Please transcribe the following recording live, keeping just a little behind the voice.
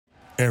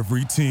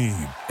Every team,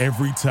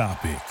 every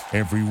topic,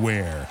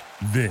 everywhere.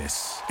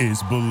 This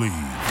is Believe.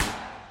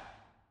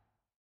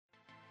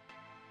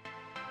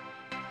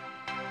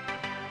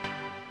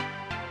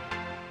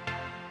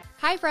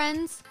 Hi,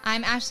 friends.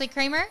 I'm Ashley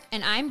Kramer.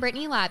 And I'm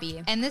Brittany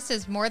Labby. And this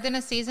is More Than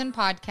a Season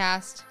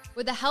podcast.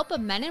 With the help of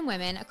men and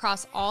women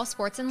across all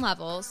sports and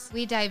levels,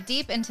 we dive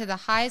deep into the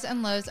highs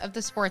and lows of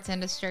the sports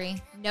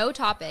industry. No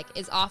topic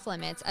is off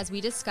limits as we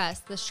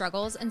discuss the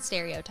struggles and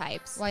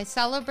stereotypes, while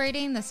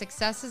celebrating the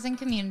successes and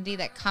community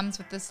that comes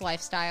with this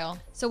lifestyle.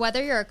 So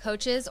whether you're a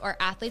coach's or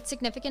athlete's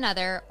significant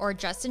other, or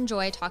just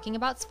enjoy talking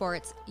about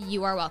sports,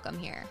 you are welcome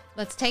here.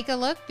 Let's take a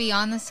look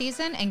beyond the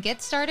season and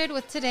get started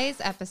with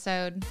today's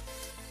episode.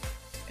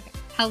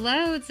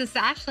 Hello, this is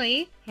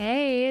Ashley.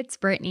 Hey, it's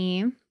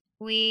Brittany.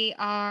 We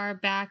are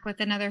back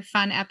with another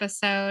fun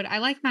episode. I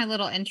like my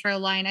little intro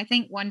line. I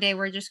think one day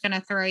we're just going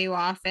to throw you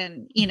off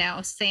and,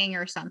 sing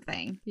or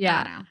something.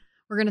 Yeah.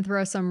 We're going to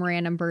throw some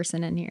random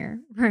person in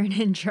here for an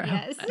intro.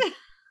 Yes.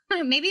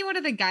 Maybe one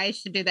of the guys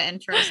should do the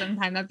intro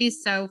sometime. That'd be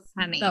so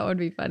funny. That would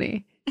be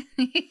funny.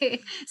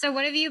 So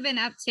what have you been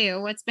up to?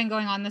 What's been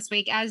going on this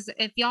week? As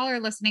if y'all are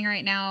listening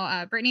right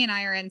now, Brittany and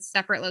I are in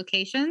separate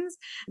locations.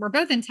 We're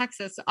both in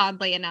Texas,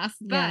 oddly enough,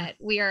 but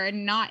we are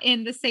not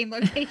in the same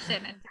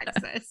location in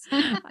Texas.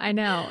 I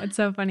know. It's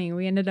so funny.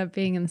 We ended up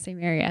being in the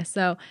same area.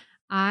 So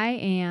I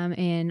am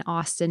in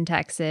Austin,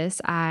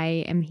 Texas.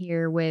 I am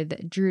here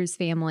with Drew's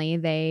family.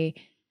 They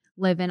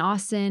live in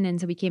Austin, and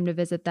so we came to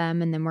visit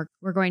them, and then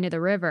we're going to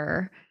the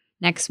river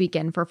next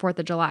weekend for 4th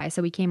of July.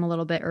 So we came a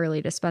little bit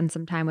early to spend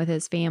some time with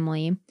his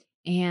family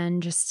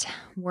and just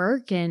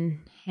work and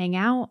hang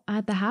out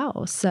at the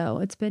house. So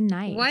it's been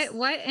nice.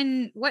 What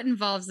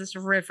involves this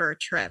river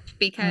trip?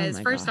 Because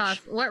first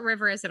off, what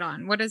river is it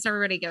on? What does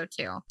everybody go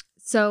to?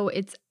 So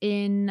it's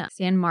in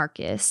San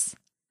Marcos.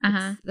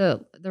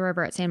 The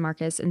river at San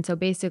Marcos. And so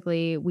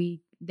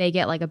basically they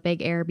get like a big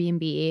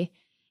Airbnb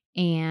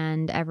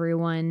and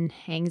everyone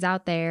hangs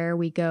out there.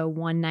 We go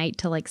one night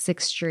to like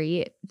 6th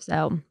Street.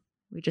 So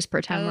we just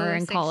pretend we're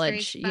in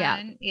college.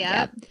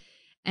 Yeah.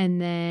 And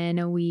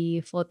then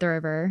we float the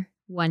river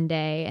one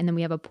day, and then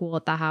we have a pool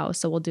at the house.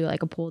 So we'll do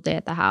like a pool day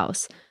at the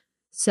house.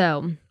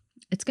 So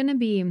it's going to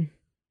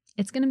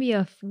be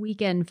a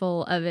weekend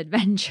full of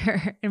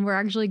adventure. And we're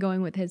actually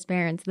going with his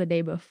parents the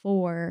day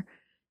before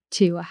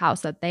to a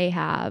house that they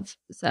have.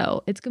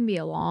 So it's going to be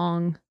a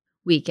long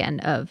weekend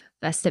of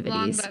festivities.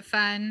 Long but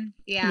fun.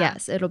 Yeah.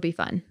 Yes, it'll be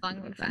fun.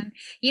 Long but fun.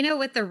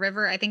 With the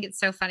river, I think it's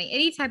so funny.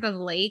 Any type of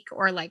lake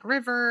or like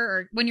river,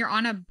 or when you're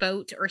on a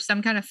boat or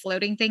some kind of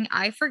floating thing,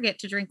 I forget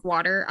to drink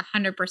water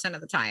 100%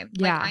 of the time.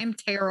 Yeah. Like I'm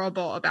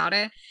terrible about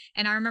it.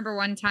 And I remember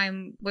one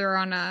time we were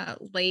on a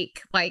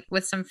lake, like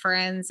with some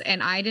friends,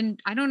 and I don't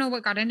know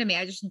what got into me.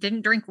 I just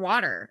didn't drink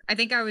water. I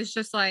think I was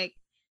just like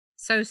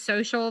so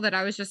social that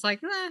I was just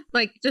like,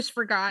 just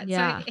forgot.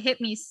 Yeah. So it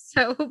hit me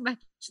so much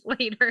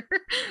later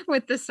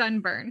with the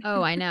sunburn.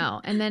 Oh, I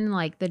know. And then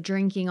like the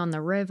drinking on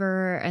the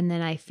river. And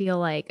then I feel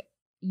like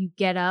you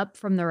get up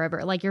from the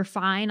river, like you're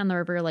fine on the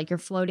river, like you're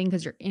floating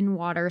because you're in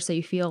water. So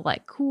you feel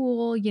like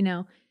cool,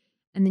 and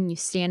then you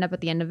stand up at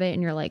the end of it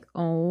and you're like,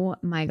 oh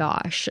my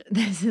gosh,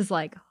 this is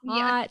like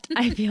hot. Yeah.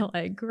 I feel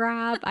like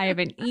crap. I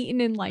haven't eaten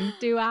in like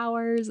 2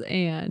 hours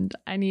and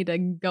I need to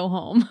go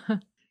home.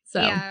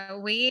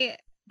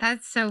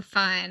 That's so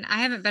fun. I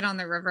haven't been on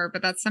the river,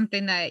 but that's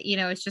something that,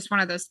 it's just one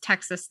of those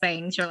Texas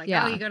things. You're like,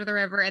 oh, you go to the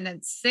river, and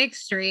then 6th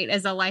Street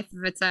is a life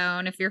of its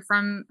own. If you're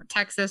from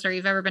Texas or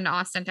you've ever been to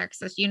Austin,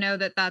 Texas, you know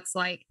that that's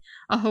like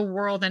a whole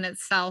world in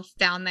itself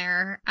down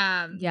there.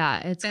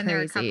 It's been crazy.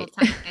 There a couple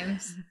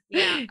times.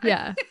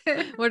 Yeah.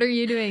 What are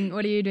you doing?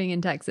 What are you doing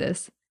in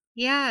Texas?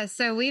 Yeah,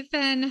 so we've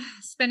been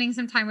spending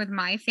some time with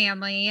my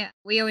family.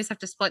 We always have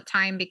to split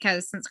time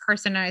because since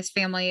Carson and I's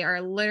family are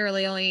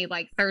literally only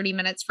like 30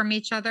 minutes from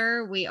each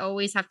other, we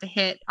always have to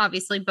hit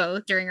obviously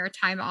both during our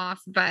time off.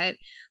 But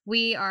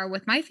we are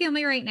with my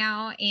family right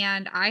now,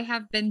 and I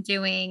have been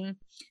doing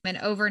an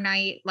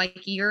overnight like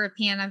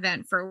European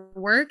event for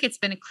work. It's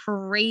been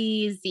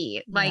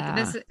crazy.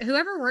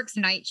 Whoever works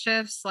night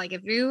shifts, like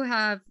if you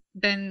have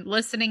been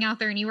listening out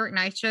there and you work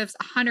night shifts,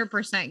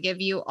 100% give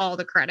you all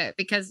the credit,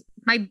 because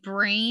my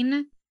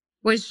brain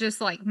was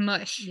just like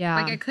mush. Yeah.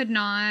 Like I could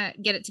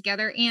not get it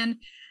together. And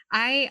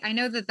I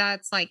know that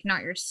that's like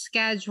not your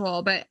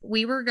schedule, but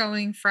we were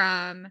going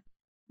from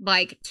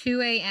like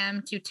 2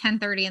 a.m. to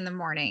 10:30 in the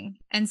morning.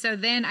 And so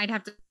then I'd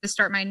have to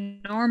start my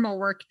normal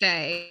work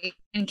day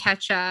and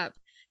catch up.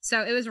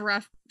 So it was a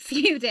rough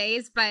few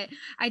days, but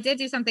I did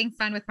do something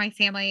fun with my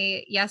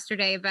family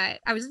yesterday.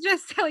 But I was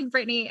just telling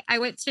Brittany, I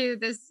went to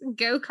this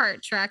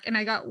go-kart track and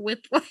I got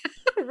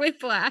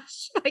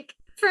whiplash like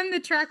from the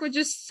track, which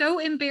is so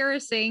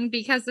embarrassing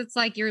because it's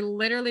like you're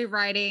literally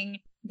riding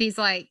these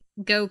like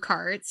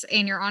go-karts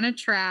and you're on a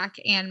track,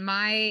 and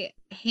my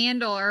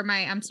handle or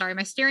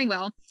my steering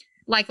wheel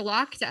like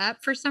locked up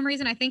for some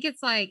reason. I think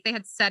it's like they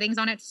had settings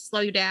on it to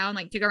slow you down,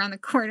 like to go around the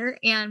corner,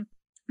 and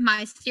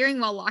my steering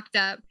wheel locked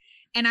up.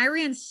 And I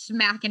ran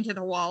smack into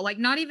the wall, like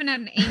not even at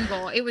an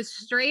angle. It was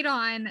straight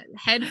on,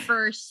 head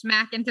first,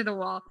 smack into the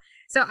wall.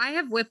 So I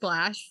have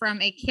whiplash from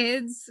a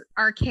kid's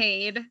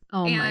arcade,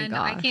 Oh my and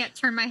I gosh. can't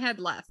turn my head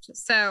left.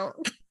 So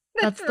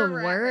That's the where we're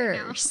at right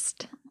now.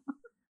 worst.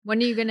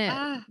 When are you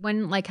gonna,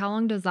 how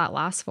long does that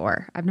last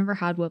for? I've never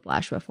had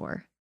whiplash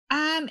before.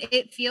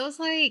 It feels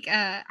like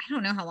I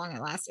don't know how long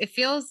it lasts. It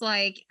feels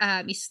like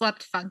you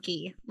slept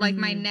funky. Like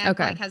my neck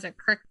like has a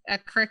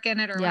crick in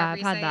it or yeah, whatever I've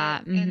you had say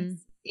that. it. Mm-hmm. And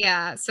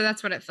yeah, so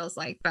that's what it feels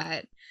like.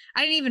 But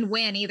I didn't even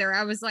win either.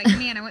 I was like,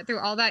 man, I went through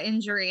all that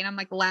injury and I'm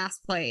like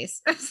last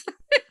place. It's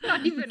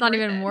not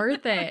even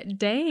worth it.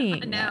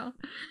 Dang. I know.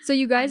 So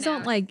you guys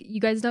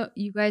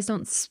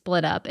don't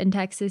split up in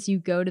Texas. You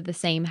go to the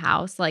same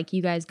house. Like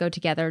you guys go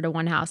together to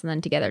one house and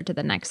then together to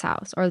the next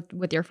house, or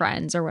with your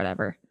friends or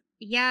whatever.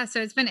 Yeah, so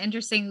it's been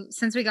interesting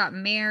since we got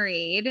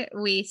married,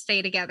 we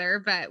stay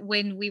together, but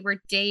when we were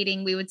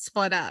dating, we would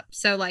split up.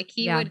 So like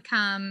he would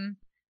come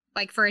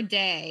like for a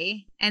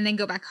day and then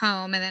go back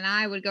home, and then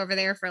I would go over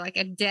there for like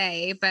a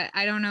day, but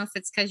I don't know if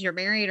it's because you're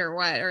married or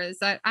what, or is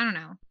that, I don't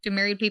know. Do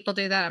married people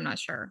do that? I'm not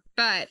sure,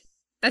 but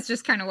that's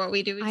just kind of what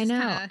we do. I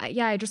know.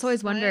 Yeah, I just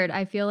always wondered.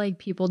 I feel like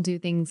people do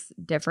things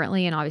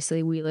differently, and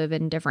obviously we live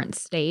in different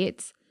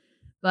states,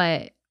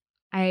 but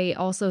I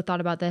also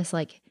thought about this,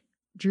 like,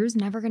 Drew's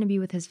never going to be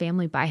with his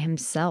family by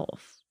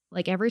himself.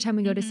 Like every time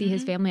we go to see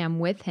his family, I'm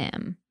with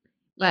him.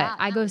 But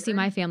I go see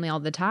my family all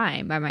the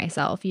time by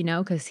myself, you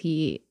know, because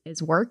he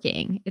is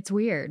working. It's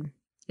weird.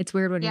 It's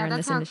weird when you're in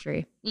this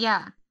industry.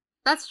 Yeah,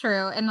 that's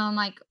true. And then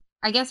like,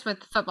 I guess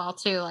with football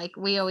too, like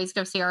we always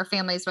go see our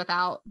families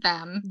without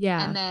them.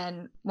 Yeah. And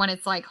then when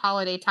it's like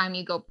holiday time,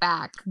 you go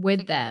back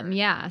with them.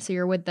 Yeah. So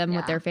you're with them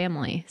with their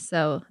family.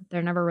 So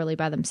they're never really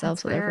by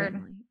themselves with their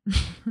family.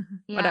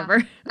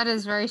 Whatever. That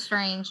is very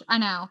strange. I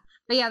know.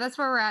 But yeah, that's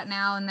where we're at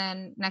now. And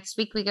then next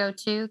week we go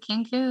to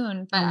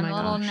Cancun. But I'm a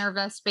little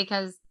nervous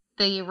because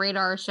the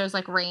radar shows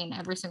like rain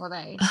every single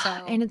day. So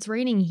and it's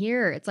raining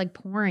here. It's like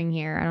pouring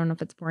here. I don't know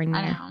if it's pouring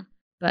there. I know.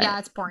 But yeah,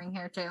 it's pouring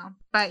here too.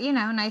 But you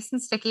know, nice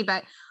and sticky.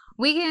 But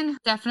we can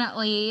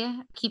definitely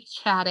keep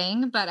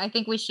chatting. But I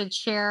think we should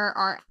share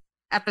our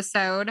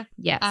episode.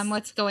 Yes.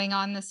 What's going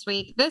on this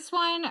week. This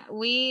one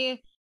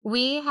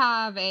we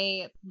have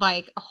a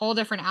whole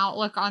different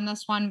outlook on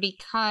this one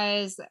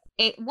because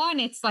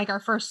it's like our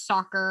first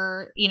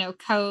soccer,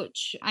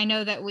 coach. I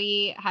know that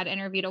we had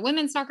interviewed a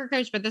women's soccer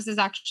coach, but this is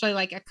actually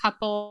like a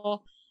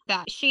couple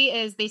that she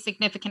is the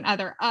significant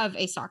other of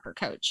a soccer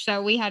coach.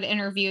 So we had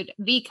interviewed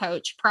the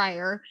coach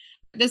prior.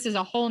 This is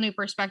a whole new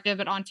perspective.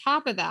 But on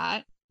top of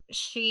that,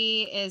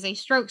 she is a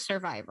stroke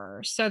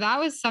survivor. So that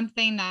was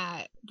something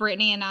that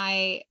Brittany and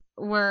I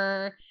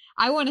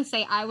want to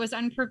say I was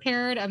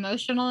unprepared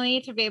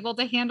emotionally to be able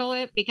to handle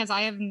it because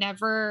I have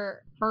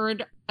never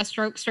heard a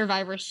stroke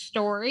survivor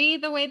story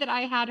the way that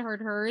I had heard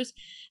hers.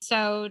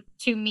 So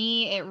to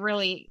me, it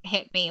really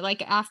hit me.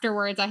 Like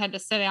afterwards, I had to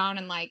sit down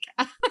and I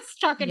was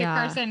talking to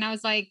Carson and I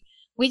was like,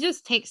 we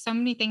just take so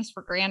many things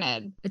for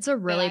granted. It's a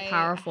really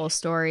powerful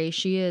story.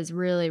 She is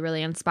really,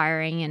 really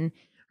inspiring. And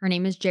her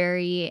name is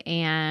Jerry,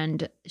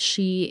 and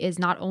she is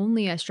not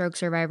only a stroke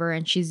survivor,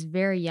 and she's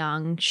very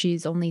young.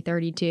 She's only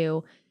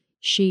 32.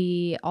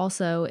 She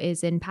also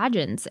is in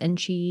pageants, and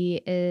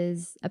she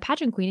is a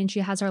pageant queen, and she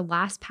has her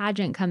last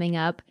pageant coming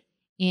up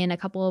in a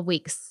couple of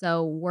weeks.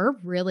 So we're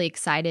really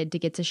excited to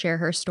get to share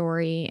her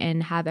story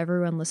and have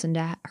everyone listen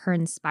to her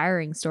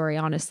inspiring story,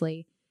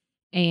 honestly.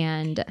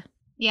 And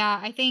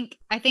yeah, I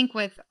think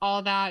with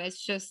all that,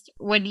 it's just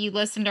when you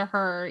listen to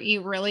her,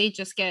 you really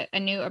just get a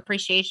new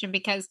appreciation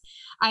because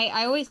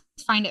I always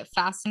find it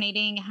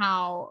fascinating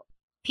how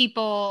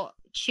people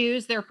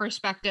choose their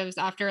perspectives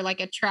after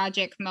like a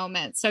tragic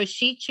moment. So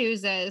she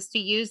chooses to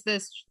use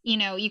this,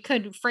 you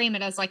could frame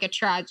it as like a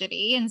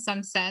tragedy in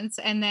some sense.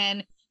 And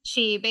then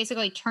she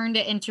basically turned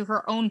it into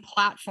her own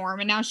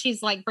platform. And now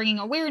she's like bringing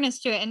awareness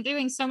to it and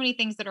doing so many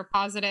things that are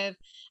positive.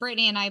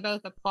 Brittany and I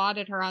both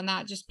applauded her on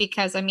that just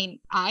because,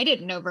 I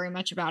didn't know very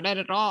much about it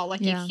at all.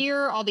 You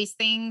hear all these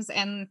things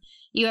and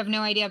you have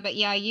no idea, but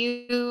yeah,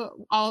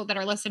 you all that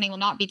are listening will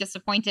not be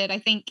disappointed. I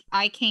think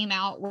I came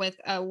out with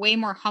a way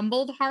more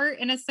humbled heart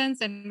in a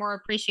sense and more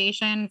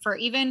appreciation for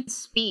even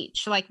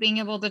speech, like being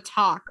able to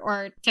talk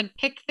or to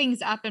pick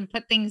things up and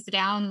put things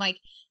down, like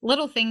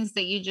little things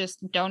that you just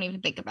don't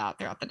even think about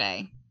throughout the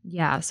day.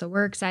 Yeah, so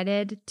we're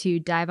excited to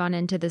dive on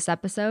into this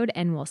episode,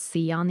 and we'll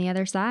see you on the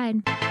other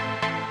side.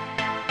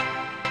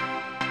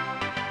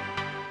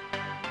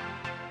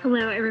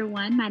 Hello,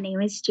 everyone. My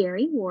name is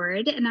Jerry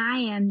Ward, and I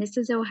am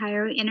Mrs.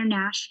 Ohio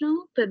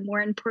International, but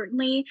more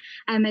importantly,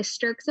 I'm a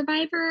stroke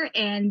survivor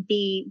and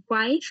the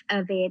wife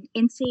of an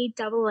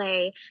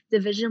NCAA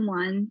Division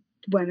I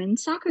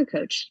women's soccer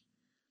coach.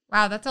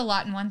 Wow, that's a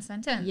lot in one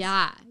sentence.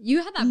 Yeah,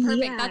 you had that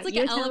perfect. That's like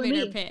an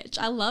elevator pitch.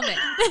 I love it.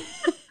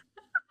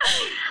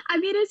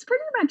 It's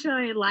pretty much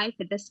my life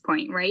at this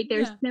point, right?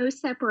 There's no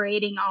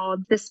separating all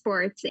the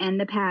sports and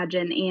the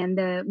pageant and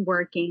the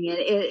working.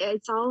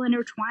 It's all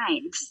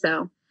intertwined.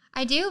 So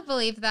I do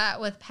believe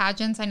that with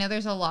pageants, I know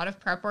there's a lot of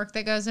prep work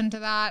that goes into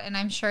that. And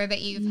I'm sure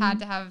that you've had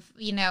to have,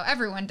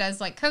 everyone does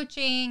like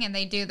coaching and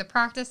they do the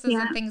practices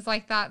and things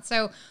like that.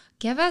 So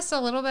Give us a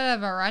little bit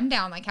of a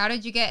rundown. Like, how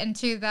did you get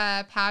into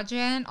the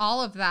pageant?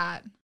 All of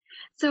that.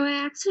 So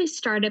I actually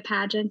started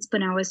pageants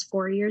when I was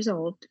 4 years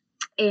old.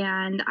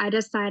 And I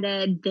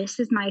decided this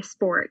is my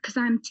sport because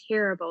I'm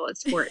terrible at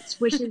sports,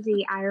 which is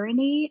the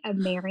irony of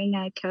marrying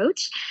a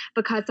coach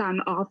because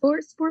I'm awful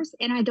at sports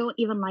and I don't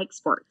even like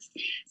sports.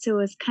 So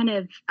it's kind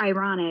of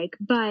ironic,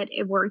 but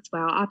it worked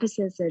well.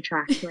 Opposites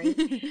attract,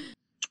 right?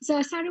 So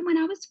I started when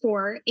I was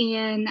 4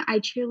 and I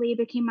truly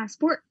became my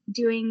sport,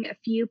 doing a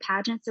few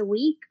pageants a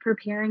week,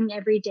 preparing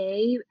every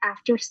day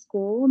after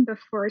school and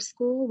before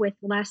school with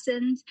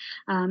lessons,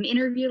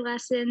 interview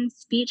lessons,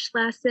 speech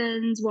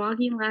lessons,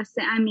 walking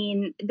lessons. I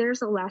mean,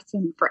 there's a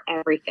lesson for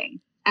everything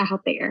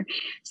out there.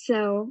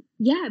 So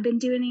yeah, I've been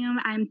doing them.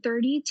 I'm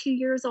 32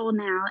 years old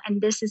now,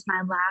 and this is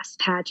my last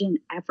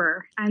pageant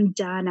ever. I'm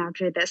done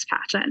after this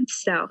pageant.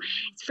 So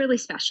it's really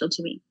special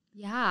to me.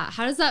 Yeah.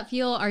 How does that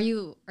feel? Are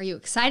you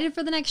excited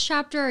for the next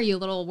chapter? Are you a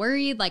little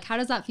worried? Like, how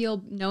does that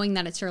feel knowing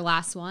that it's your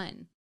last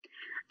one?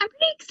 I'm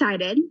pretty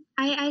excited.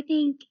 I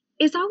think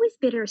it's always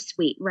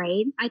bittersweet,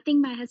 right? I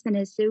think my husband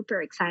is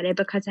super excited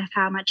because of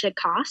how much it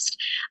cost.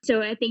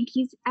 So I think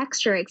he's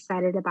extra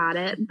excited about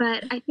it.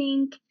 But I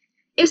think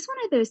it's one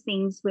of those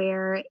things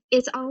where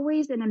it's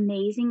always an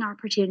amazing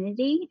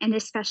opportunity. And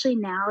especially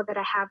now that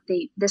I have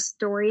the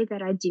story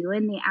that I do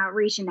and the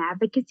outreach and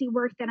advocacy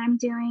work that I'm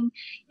doing,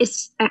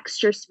 it's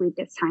extra sweet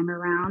this time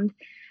around.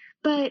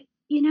 But,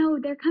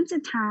 there comes a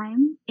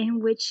time in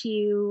which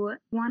you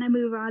want to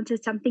move on to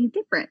something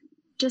different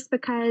just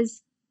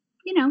because,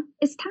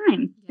 it's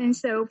time. Yeah. And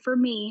so for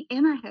me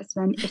and my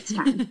husband, it's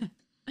time.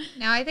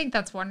 Now, I think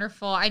that's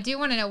wonderful. I do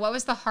want to know, what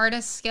was the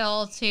hardest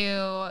skill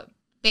to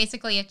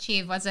basically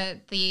achieve? Was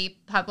it the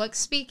public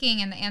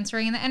speaking and the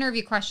answering the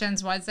interview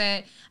questions? Was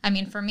it,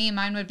 for me,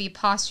 mine would be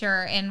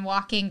posture and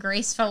walking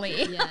gracefully.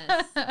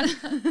 Yes. I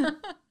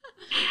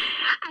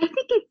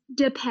think it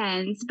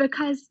depends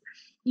because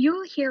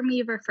you'll hear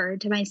me refer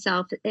to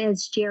myself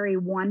as Jerry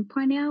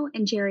 1.0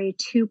 and Jerry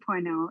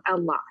 2.0 a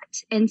lot.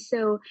 And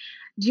so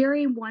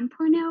Jerry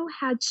 1.0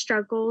 had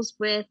struggles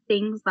with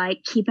things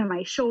like keeping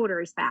my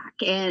shoulders back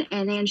and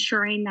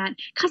ensuring that,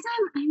 because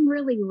I'm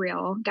really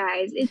real,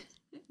 guys.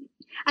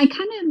 I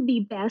kind of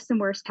the best and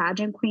worst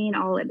pageant queen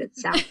all in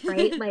itself,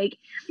 right? Like,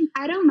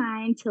 I don't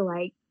mind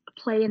to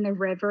play in the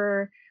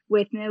river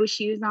with no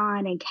shoes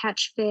on and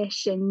catch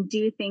fish and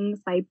do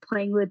things like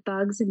playing with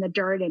bugs in the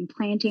dirt and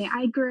planting.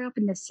 I grew up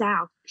in the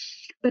South,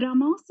 but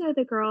I'm also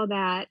the girl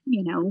that,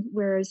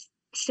 wears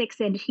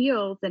 6-inch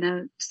heels and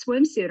a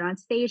swimsuit on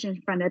stage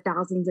in front of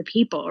thousands of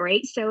people,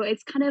 right? So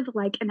it's kind of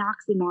like an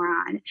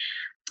oxymoron.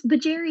 But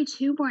Jerry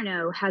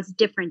 2.0 has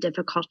different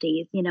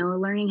difficulties,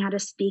 learning how to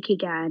speak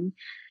again.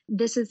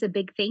 This is a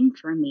big thing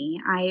for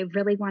me. I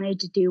really wanted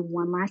to do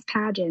one last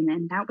pageant,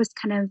 and that was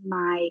kind of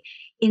my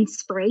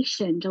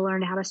inspiration to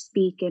learn how to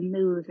speak and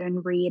move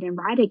and read and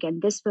write again.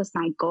 This was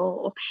my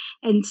goal.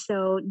 And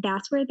so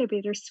that's where the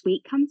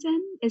bittersweet comes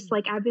in. It's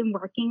like I've been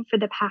working for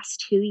the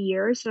past 2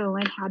 years to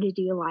learn how to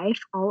do life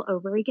all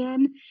over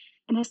again.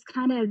 And it's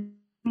kind of a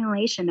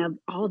simulation of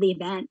all the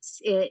events.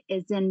 It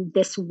is in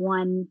this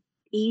one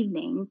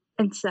evening.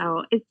 And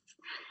so it's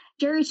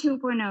Jerry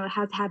 2.0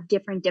 has had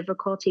different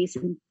difficulties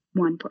in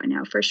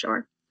 1.0 for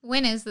sure.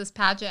 When is this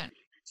pageant?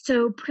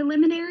 So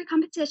preliminary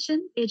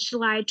competition is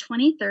July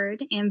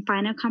 23rd and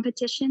final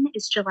competition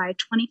is July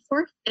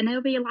 24th, and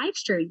it'll be a live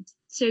stream.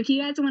 So if you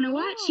guys want to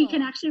watch, you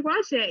can actually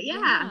watch it.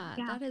 Yeah.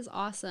 That is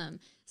awesome.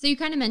 So you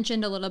kind of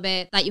mentioned a little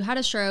bit that you had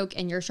a stroke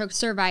and you're a stroke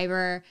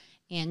survivor,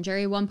 and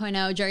Jerry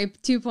 1.0, Jerry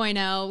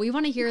 2.0. We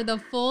want to hear the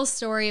full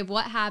story of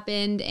what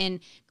happened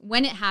and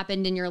when it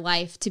happened in your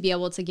life to be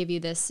able to give you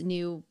this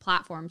new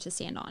platform to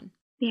stand on.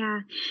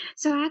 Yeah.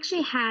 So I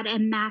actually had a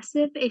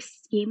massive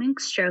ischemic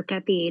stroke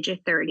at the age of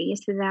 30.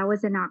 So that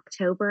was in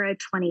October of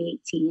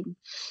 2018.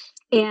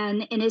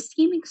 And an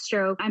ischemic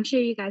stroke, I'm sure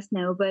you guys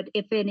know, but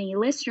if any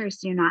listeners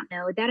do not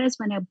know, that is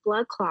when a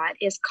blood clot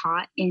is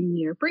caught in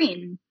your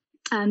brain.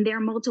 There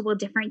are multiple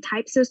different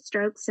types of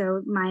strokes,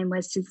 so mine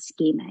was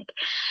ischemic.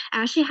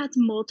 I actually had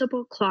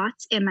multiple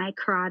clots in my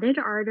carotid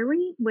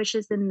artery, which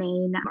is the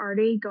main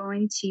artery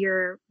going to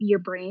your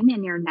brain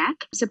and your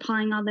neck,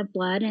 supplying all the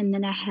blood, and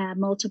then I had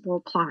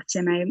multiple clots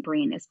in my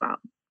brain as well.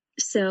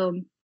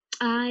 So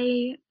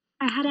I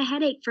had a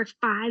headache for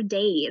 5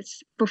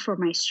 days before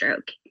my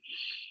stroke.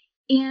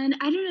 And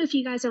I don't know if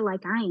you guys are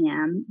like I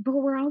am, but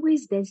we're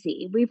always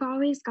busy. We've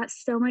always got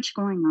so much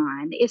going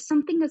on. If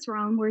something is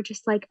wrong, we're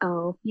just like,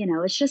 oh,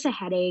 it's just a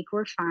headache.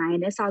 We're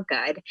fine. It's all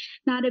good.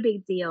 Not a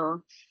big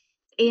deal.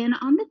 And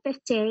on the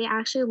 5th day, I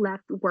actually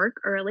left work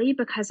early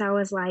because I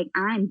was like,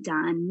 I'm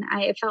done.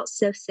 I felt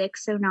so sick,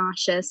 so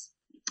nauseous.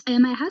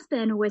 And my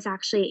husband was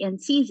actually in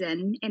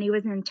season, and he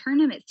was in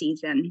tournament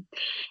season.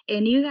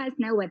 And you guys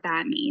know what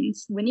that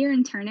means. When you're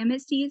in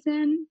tournament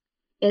season,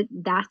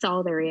 that's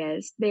all there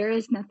is. There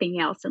is nothing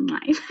else in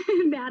life.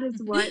 That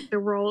is what the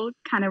role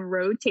kind of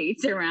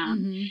rotates around.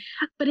 Mm-hmm.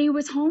 But he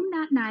was home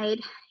that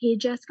night. He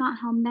just got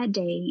home that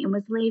day and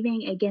was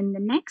leaving again the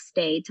next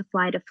day to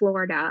fly to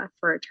Florida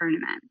for a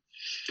tournament.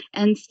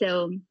 And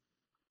so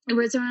It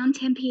was around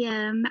 10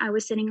 p.m. I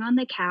was sitting on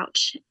the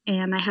couch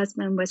and my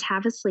husband was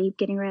half asleep,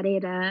 getting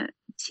ready to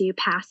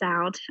pass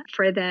out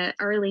for the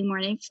early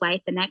morning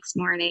flight the next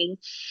morning.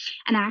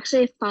 And I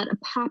actually felt a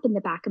pop in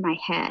the back of my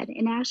head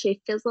and it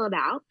actually fizzled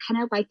out,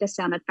 kind of like the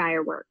sound of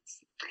fireworks.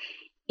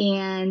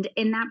 And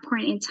in that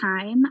point in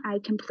time, I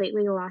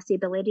completely lost the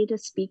ability to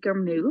speak or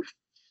move.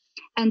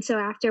 And so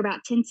after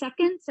about 10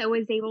 seconds, I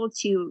was able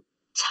to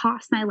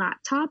toss my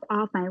laptop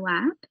off my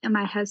lap. And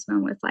my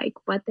husband was like,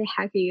 "What the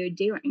heck are you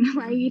doing?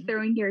 Why are you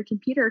throwing your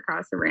computer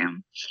across the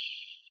room?"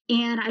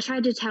 And I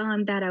tried to tell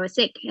him that I was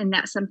sick and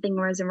that something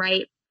wasn't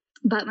right.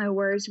 But my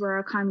words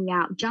were coming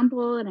out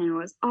jumbled and it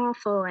was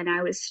awful. And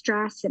I was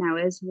stressed and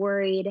I was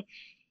worried.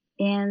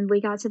 And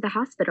we got to the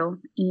hospital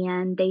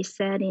and they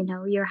said,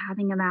 "You're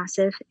having a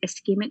massive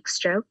ischemic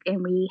stroke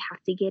and we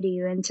have to get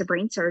you into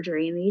brain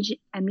surgery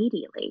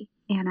immediately."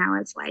 And I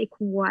was like,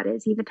 what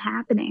is even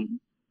happening?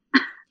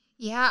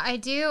 Yeah, I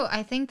do.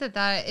 I think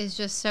that is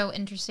just so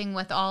interesting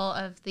with all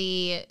of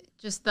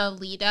just the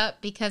lead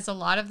up, because a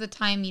lot of the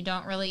time you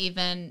don't really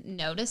even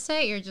notice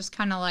it. You're just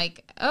kind of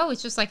like, oh,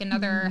 it's just like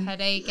another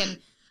headache. And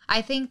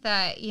I think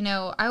that,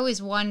 I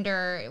always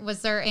wonder,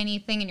 was there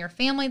anything in your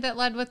family that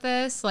led with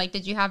this? Like,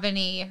 did you have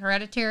any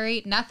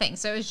hereditary? Nothing.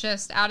 So it was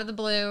just out of the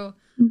blue,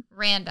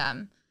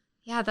 random.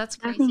 Yeah, that's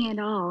crazy. Nothing at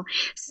all.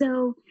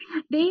 So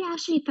they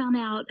actually found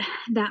out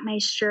that my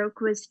stroke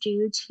was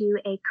due to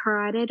a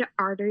carotid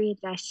artery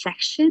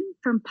dissection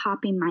from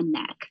popping my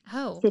neck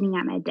sitting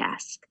at my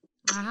desk.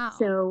 Wow.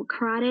 So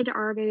carotid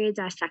artery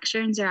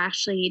dissections are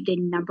actually the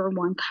number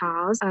one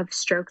cause of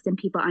strokes in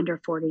people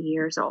under 40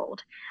 years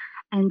old.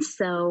 And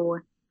so,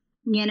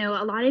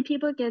 a lot of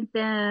people get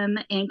them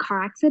in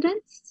car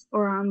accidents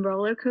or on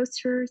roller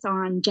coasters,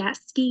 on jet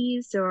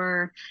skis,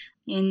 or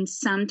in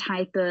some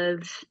type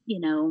of,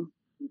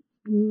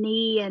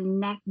 knee and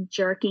neck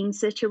jerking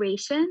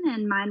situation.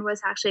 And mine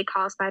was actually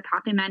caused by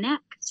popping my neck.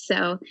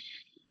 So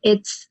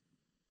it's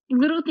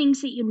little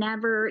things that you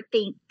never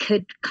think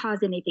could cause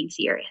anything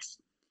serious.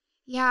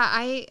 Yeah,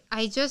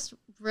 I just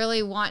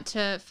really want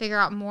to figure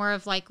out more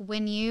of like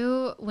when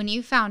you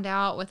found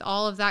out with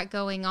all of that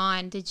going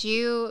on, did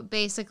you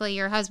basically,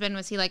 your husband,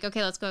 was he like,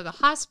 "Okay, let's go to the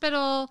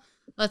hospital,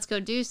 let's go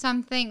do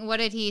something"? What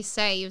did he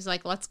say? He was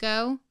like, "Let's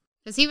go"?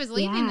 Because he was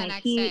leaving the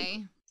next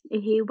day.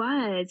 He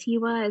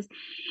was.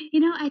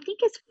 I think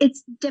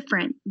it's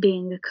different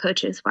being a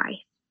coach's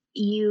wife.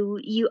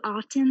 You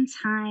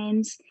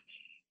oftentimes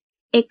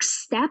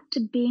accept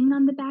being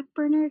on the back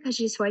burner because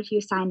it's what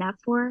you signed up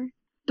for.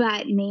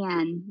 But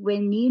man,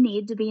 when you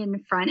need to be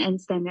in front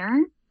and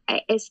center,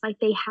 it's like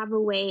they have a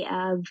way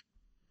of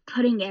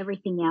putting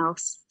everything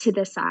else to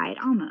the side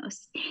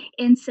almost.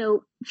 And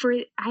so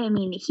he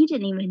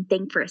didn't even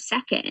think for a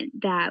second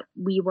that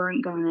we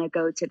weren't going to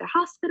go to the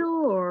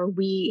hospital or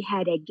we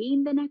had a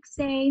game the next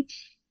day.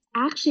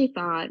 I actually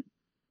thought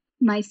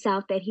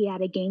myself that he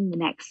had a game the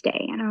next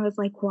day. And I was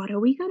like, "What are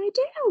we going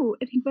to do?"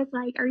 And he was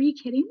like, "Are you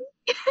kidding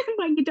me?"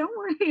 Like, "Don't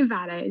worry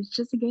about it. It's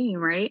just a game,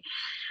 right?"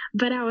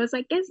 But I was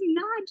like, "It's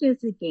not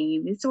just a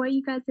game. It's what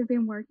you guys have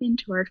been working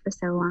toward for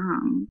so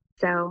long."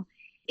 So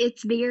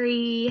it's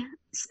very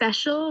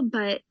special,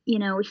 but,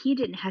 he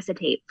didn't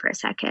hesitate for a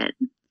second.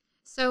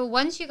 So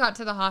once you got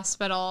to the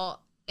hospital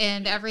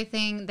and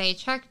everything, they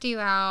checked you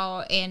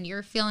out and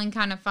you're feeling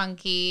kind of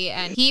funky,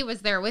 and he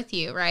was there with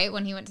you, right,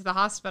 when he went to the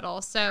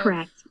hospital. So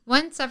Correct.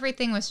 Once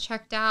everything was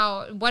checked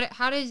out,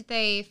 how did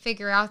they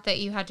figure out that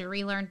you had to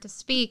relearn to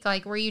speak?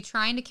 Like, were you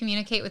trying to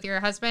communicate with your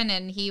husband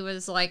and he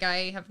was like,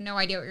 "I have no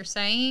idea what you're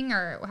saying,"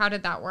 or how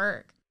did that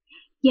work?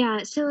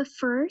 Yeah. So at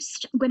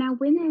first, when I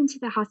went into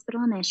the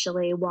hospital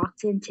initially,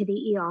 walked into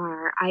the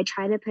ER, I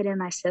tried to put in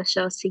my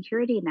social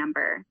security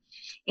number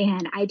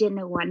and I didn't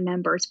know what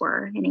numbers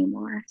were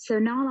anymore. So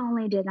not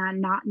only did I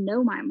not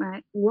know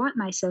what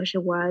my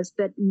social was,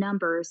 but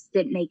numbers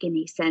didn't make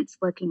any sense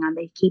looking on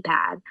the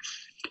keypad.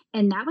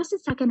 And that was the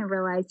second I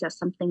realized that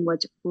something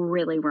was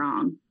really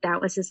wrong. That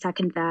was the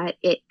second that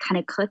it kind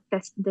of clicked.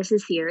 This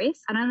is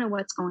serious. I don't know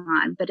what's going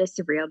on, but it's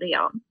the real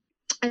deal.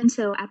 And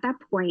so at that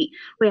point,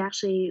 we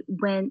actually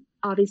went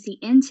obviously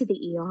into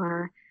the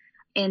ER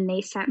and they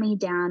sat me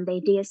down.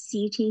 They did a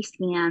CT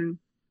scan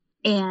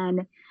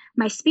and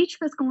my speech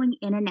was going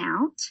in and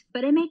out,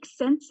 but it makes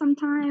sense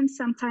sometimes.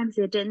 Sometimes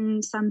it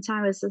didn't.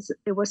 Sometimes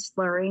it was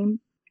slurring.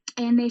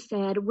 And they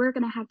said, "We're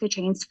going to have to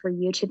transfer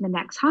you to the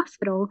next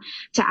hospital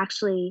to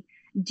actually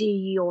do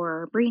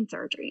your brain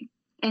surgery."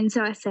 And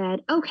so I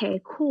said,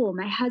 "Okay, cool.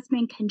 My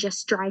husband can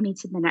just drive me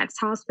to the next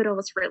hospital.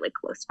 It's really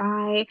close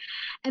by."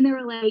 And they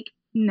were like,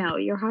 "No,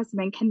 your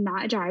husband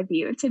cannot drive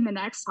you to the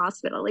next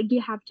hospital. Like,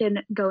 you have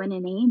to go in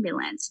an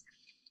ambulance."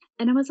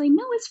 And I was like,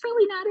 "No, it's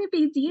really not a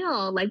big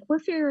deal. Like, we'll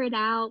figure it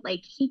out.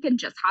 Like, he can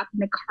just hop in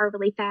the car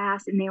really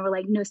fast." And they were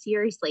like, "No,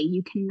 seriously,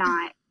 you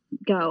cannot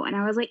go." And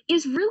I was like,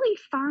 "It's really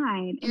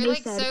fine." And You're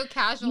like said, so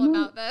casual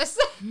about this.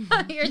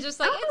 You're just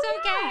like, "It's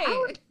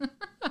okay."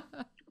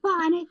 Well,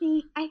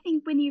 and I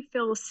think when you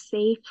feel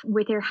safe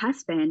with your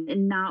husband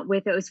and not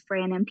with those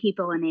random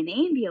people in an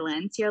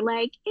ambulance, you're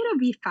like, "It'll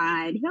be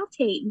fine. He'll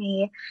take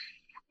me."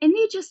 And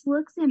they just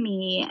looked at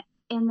me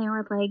and they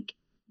were like,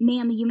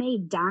 ma'am, you may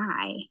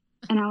die.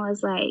 And I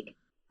was like,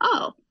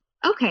 oh,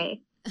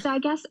 okay. So I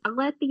guess I'll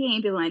let the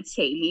ambulance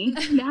take me.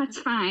 That's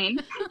fine.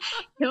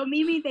 He'll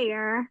meet me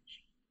there.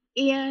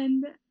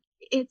 And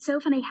it's so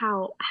funny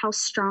how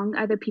strong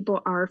other people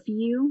are for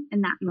you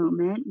in that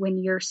moment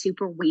when you're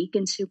super weak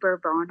and super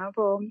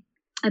vulnerable.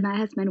 And my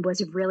husband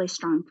was really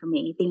strong for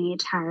me the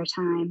entire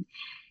time.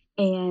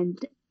 And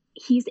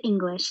he's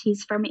English.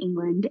 He's from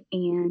England.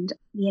 And,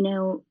 you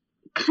know,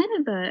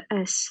 kind of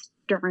a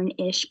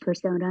stern-ish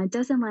persona.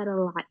 Doesn't let a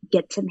lot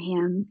get to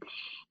him.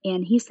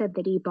 And he said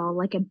that he bawled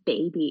like a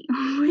baby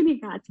when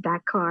he got to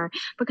that car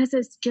because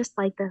it's just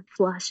like the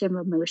flush of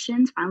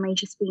emotions, finally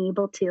just being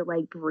able to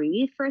like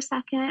breathe for a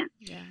second.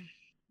 Yeah.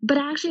 But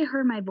I actually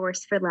heard my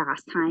voice for the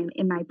last time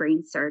in my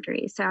brain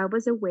surgery. So I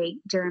was awake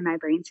during my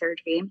brain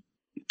surgery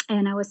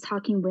and I was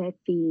talking with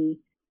the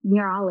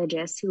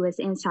neurologist who was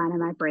inside of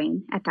my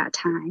brain at that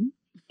time.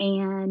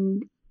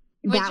 And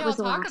that was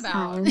the last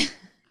time.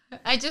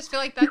 I just feel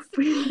like that's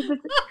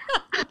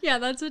yeah,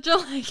 that's what you'll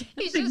like.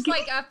 He's just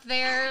like up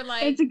there,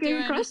 like it's a good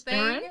doing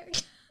question,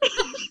 his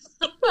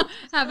thing.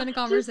 Having a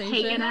conversation,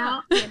 just hanging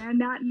out, you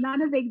know,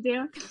 not a big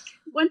deal.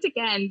 Once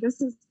again,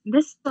 this is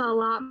a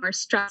lot more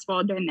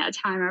stressful during that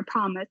time, I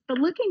promise. But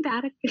looking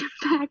back at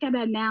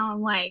it now,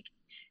 I'm like,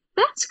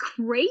 that's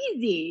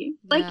crazy.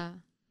 Like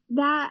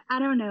that, I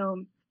don't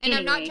know. And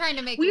anyway, I'm not trying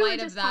to make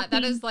light of that.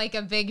 That is like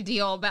a big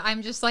deal. But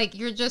I'm just like,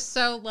 you're just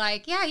so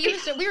like, yeah,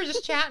 we were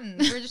just chatting.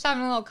 We were just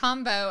having a little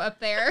combo up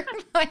there.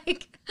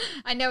 Like,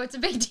 I know it's a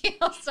big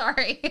deal.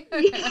 Sorry.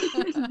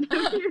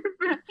 No,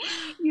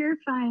 you're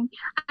fine.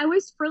 I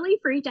was really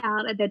freaked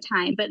out at the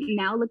time. But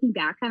now looking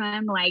back,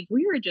 I'm like,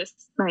 we were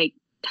just like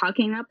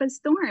talking up a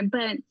storm.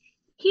 But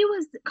he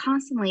was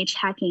constantly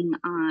checking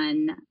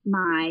on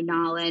my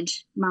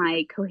knowledge,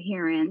 my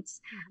coherence,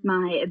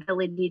 my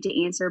ability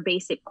to answer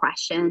basic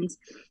questions.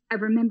 I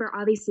remember,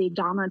 obviously,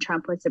 Donald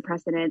Trump was the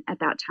president at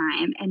that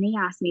time, and he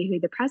asked me who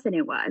the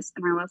president was.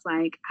 And I was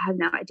like, I have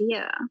no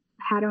idea.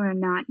 How do I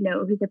not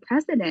know who the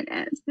president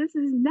is? This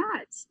is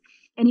nuts.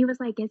 And he was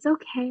like, it's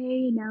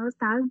okay. No, it's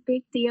not a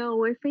big deal.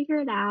 We'll figure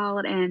it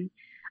out.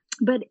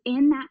 But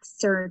in that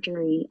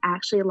surgery, I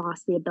actually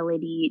lost the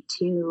ability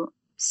to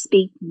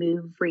speak,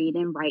 move, read,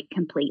 and write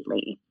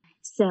completely.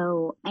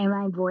 So, and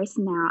my voice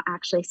now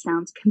actually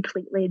sounds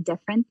completely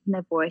different than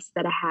the voice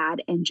that I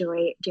had in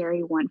Jerry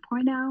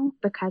 1.0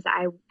 because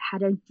I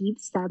had a deep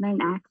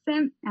Southern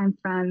accent. I'm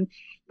from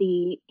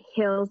the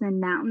hills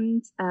and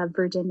mountains of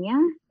Virginia,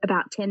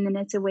 about 10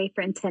 minutes away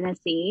from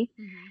Tennessee.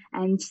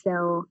 And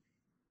so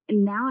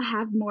now I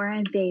have more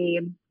of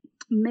a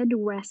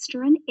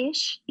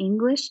Midwestern-ish,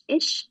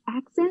 English-ish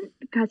accent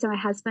because my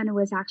husband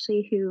was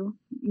actually who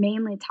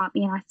mainly taught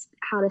me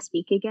how to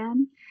speak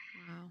again.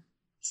 Wow.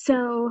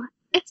 So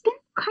it's been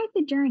quite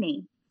the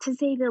journey, to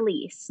say the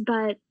least.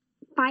 But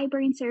 5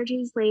 brain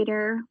surgeries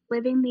later,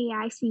 living the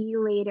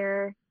ICU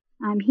later,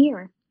 I'm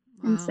here.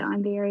 Wow. And so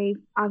I'm very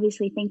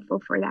obviously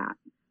thankful for that.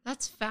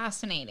 That's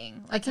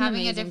fascinating. Like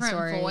having a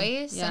different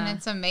voice. Yeah. And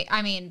it's amazing.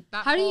 I mean,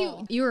 how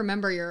do you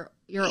remember your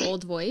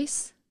old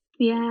voice?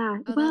 Yeah,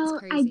 well,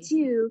 I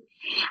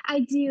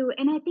do.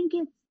 And I think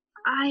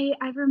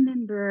I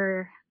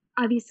remember,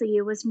 obviously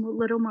it was a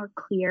little more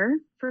clear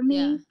for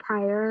me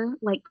prior,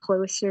 like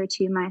closer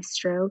to my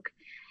stroke.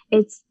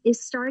 It's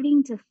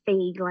starting to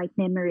fade like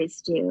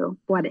memories do,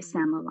 what it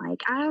sounded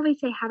like. I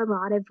obviously have a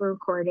lot of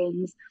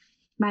recordings.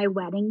 My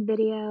wedding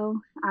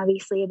video,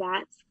 obviously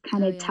that's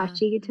kind of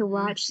touchy to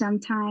watch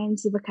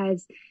sometimes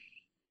because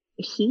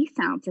he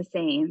sounds the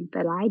same,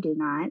 but I do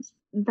not.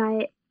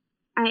 But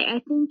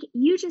I think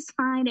you just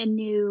find a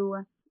new,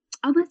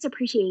 almost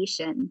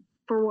appreciation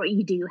for what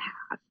you do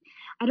have.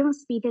 I don't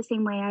speak the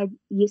same way I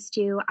used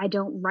to. I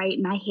don't write.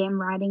 My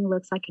handwriting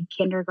looks like a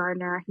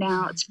kindergartner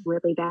now. It's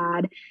really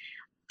bad.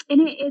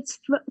 And it's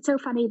so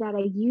funny that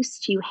I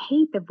used to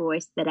hate the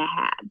voice that I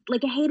had.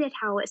 Like I hated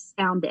how it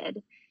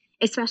sounded,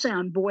 especially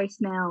on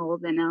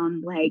voicemails and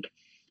on like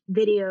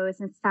videos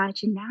and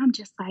such. And now I'm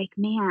just like,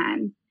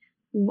 man,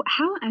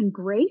 how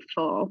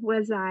ungrateful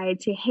was I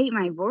to hate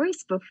my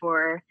voice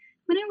before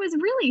when it was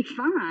really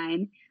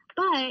fine.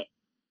 But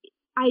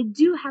I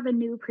do have a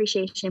new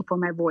appreciation for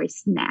my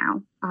voice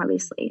now,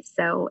 obviously.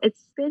 So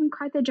it's been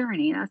quite the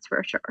journey, that's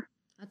for sure.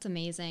 That's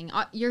amazing.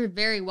 You're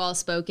very well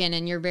spoken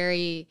and you're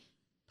very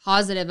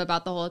positive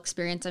about the whole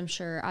experience, I'm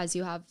sure, as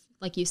you have,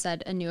 like you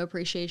said, a new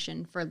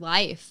appreciation for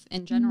life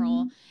in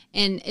general.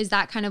 And is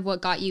that kind of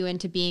what got you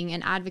into being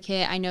an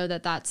advocate? I know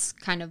that that's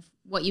kind of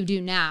what you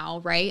do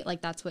now, right?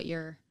 Like that's what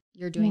you're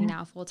doing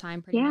now full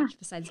time, pretty much,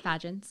 besides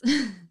pageants.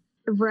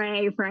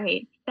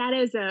 Right. That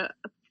is a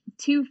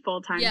 2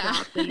 full-time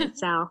jobs in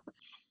itself.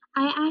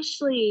 I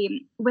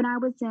actually, when I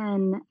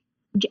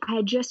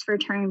had just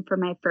returned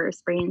from my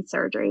first brain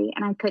surgery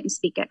and I couldn't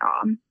speak at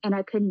all and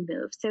I couldn't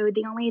move. So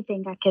the only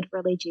thing I could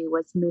really do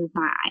was move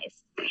my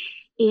eyes.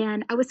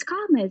 And I was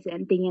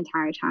cognizant the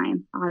entire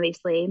time,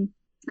 obviously.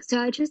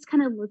 So I just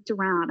kind of looked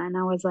around and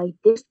I was like,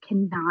 this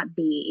cannot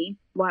be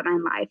what my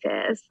life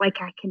is. Like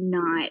I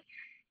cannot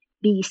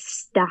be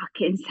stuck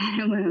inside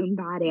of my own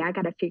body. I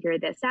got to figure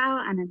this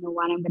out. I don't know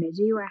what I'm going to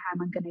do or how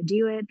I'm going to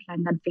do it, but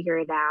I'm going to figure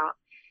it out.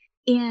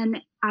 And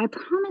I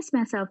promised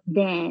myself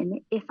then,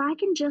 if I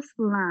can just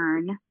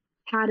learn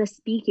how to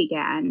speak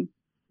again,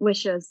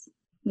 which was,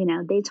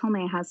 they told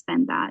my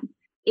husband that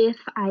if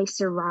I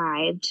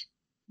survived,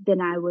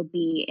 then I would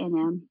be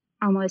in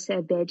almost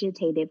a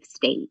vegetative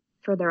state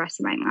for the rest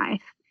of my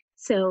life.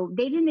 So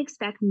they didn't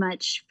expect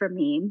much from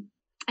me.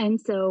 And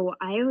so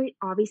I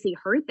obviously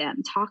heard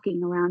them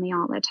talking around me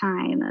all the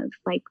time of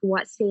like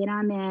what state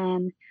I'm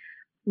in,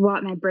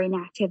 what my brain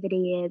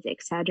activity is,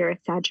 et cetera,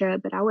 et cetera.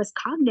 But I was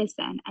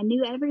cognizant. I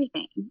knew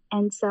everything.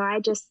 And so I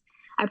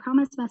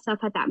promised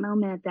myself at that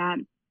moment that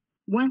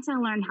once I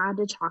learned how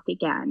to talk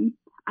again,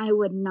 I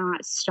would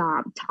not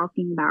stop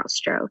talking about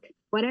stroke.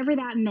 Whatever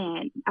that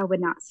meant, I would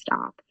not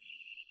stop.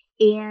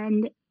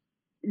 And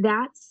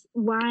that's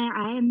why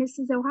I am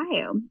Mrs.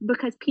 Ohio,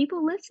 because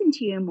people listen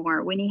to you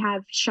more when you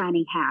have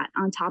shiny hat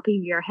on top of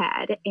your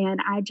head. And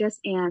I just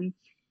am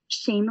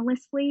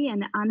shamelessly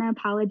and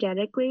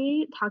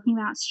unapologetically talking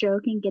about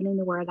stroke and getting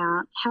the word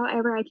out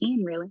however I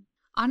can, really.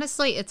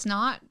 Honestly, it's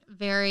not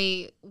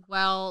very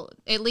well,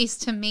 at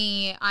least to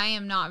me, I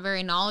am not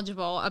very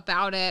knowledgeable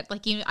about it.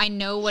 Like I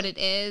know what it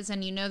is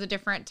and the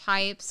different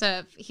types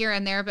of here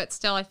and there, but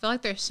still I feel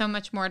like there's so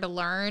much more to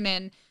learn.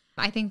 And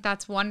I think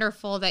that's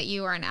wonderful that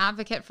you are an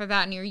advocate for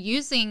that and you're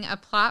using a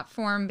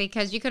platform,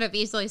 because you could have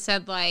easily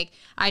said like,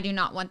 I do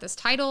not want this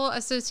title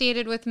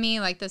associated with me.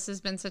 Like this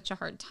has been such a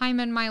hard time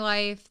in my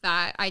life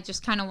that I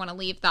just kind of want to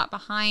leave that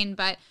behind.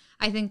 But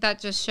I think that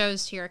just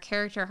shows to your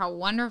character how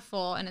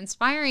wonderful and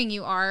inspiring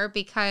you are,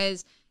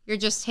 because you're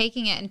just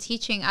taking it and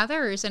teaching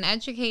others and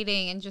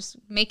educating and just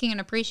making an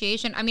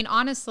appreciation. I mean,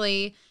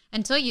 honestly,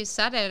 until you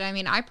said it, I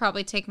mean, I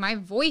probably take my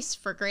voice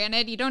for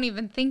granted. You don't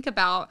even think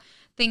about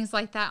things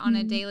like that on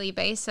a daily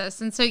basis.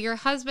 And so your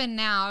husband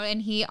now,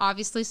 and he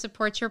obviously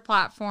supports your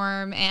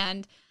platform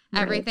and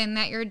everything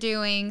that you're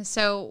doing.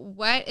 So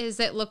what does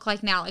it look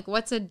like now? Like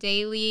what's a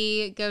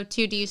daily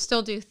go-to? Do you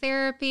still do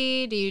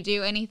therapy? Do you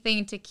do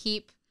anything to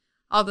keep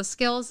all the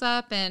skills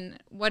up? And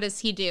what does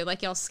he do?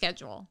 Like y'all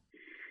schedule?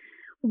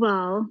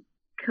 Well,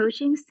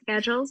 coaching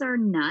schedules are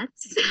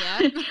nuts.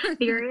 Yeah.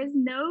 There is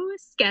no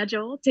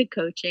schedule to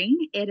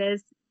coaching. It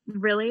is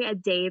really a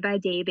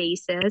day-by-day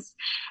basis.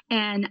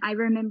 And I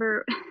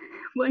remember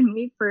when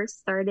we first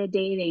started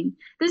dating,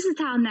 this is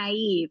how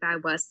naive I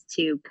was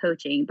to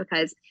coaching,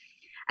 because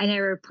I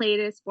never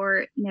played a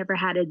sport, never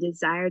had a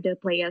desire to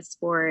play a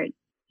sport.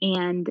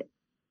 And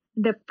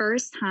the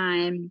first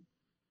time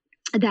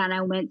that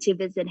I went to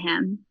visit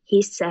him,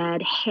 he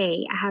said,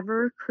 "Hey, I have a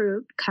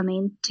recruit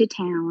coming to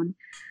town.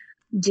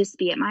 Just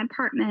be at my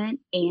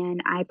apartment,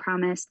 and I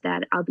promise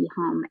that I'll be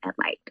home at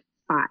like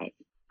 5."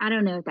 I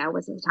don't know if that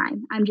was the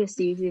time. I'm just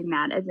using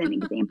that as an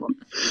example.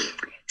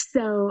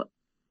 So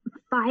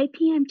 5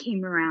 p.m.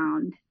 came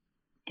around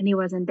and he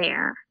wasn't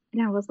there.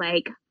 And I was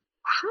like,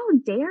 how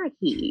dare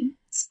he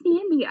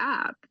stand me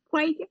up?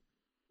 Like,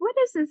 what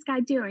is this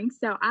guy doing?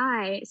 So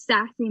I,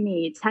 sassy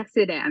me,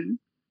 texted him.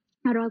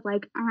 And I was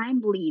like,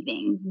 I'm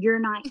leaving. You're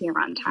not here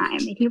on time.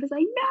 And he was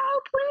like, no,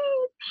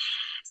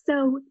 please.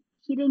 So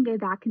he didn't go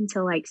back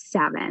until like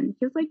 7.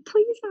 He was like,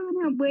 please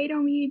don't wait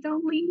on me.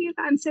 Don't leave.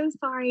 I'm so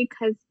sorry,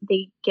 because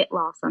they get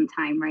lost on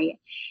time, right?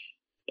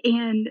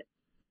 And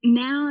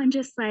now I'm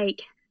just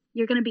like,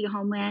 you're going to be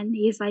home when?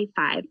 He's like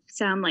 5.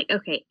 So I'm like,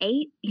 okay,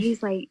 8?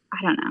 He's like,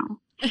 I don't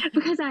know.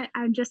 Because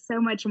I'm just so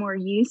much more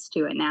used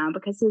to it now,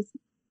 because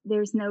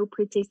there's no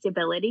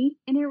predictability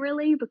in it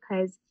really,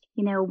 because,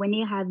 when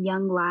you have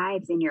young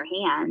lives in your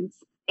hands,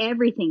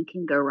 everything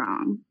can go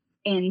wrong.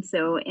 And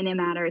so in a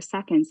matter of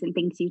seconds and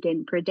things you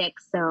didn't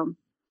predict. So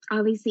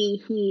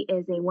obviously he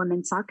is a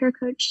women's soccer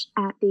coach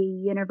at the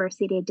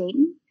University of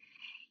Dayton.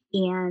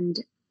 And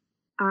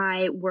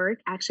I work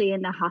actually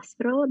in the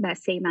hospital that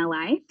saved my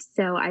life.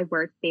 So I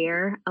work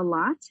there a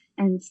lot.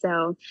 And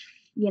so,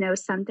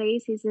 some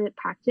days he's at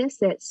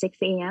practice at 6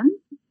 a.m.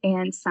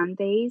 and some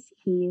days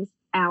he's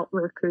out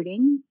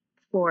recruiting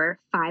for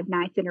 5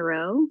 nights in a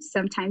row.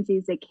 Sometimes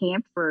he's at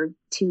camp for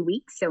 2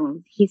 weeks.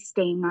 So he's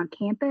staying on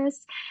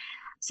campus.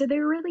 So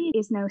there really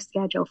is no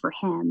schedule for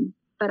him,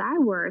 but I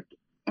work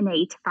an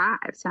 8 to 5,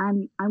 so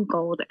I'm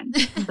golden.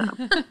 So.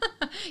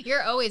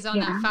 You're always on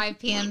that 5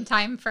 p.m.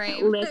 time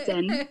frame.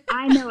 Listen,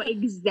 I know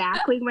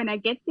exactly when I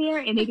get there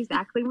and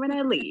exactly when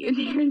I leave.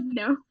 There's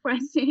no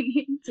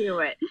questioning to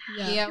it.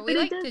 Yeah, we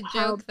like to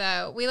joke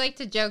though.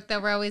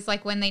 We're always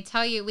like, when they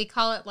tell you, we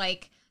call it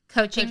like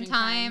coaching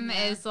time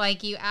is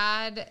like you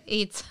add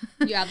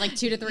like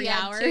 2 to 3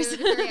 hours. 2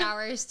 to 3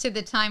 hours to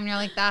the time, and you're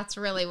like, that's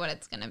really what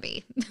it's gonna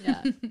be.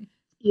 Yeah.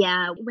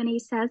 Yeah, when he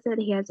says that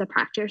he has a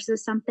practice or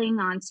something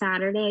on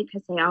Saturday,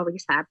 because they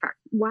always have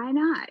why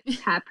not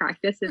have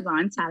practices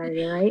on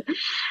Saturday, right?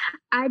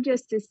 I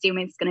just assume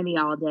it's going to be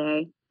all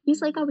day.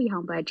 He's like, I'll be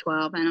home by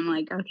 12. And I'm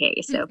like,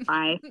 okay, so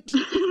 5.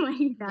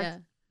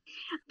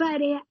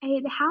 But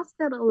it has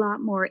felt a lot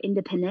more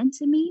independent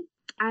to me.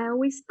 I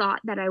always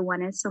thought that I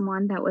wanted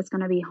someone that was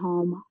going to be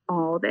home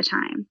all the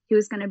time. Who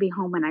was going to be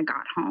home when I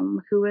got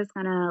home, who was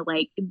going to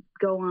like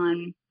go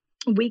on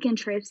weekend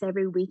trips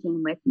every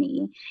weekend with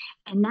me.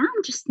 And now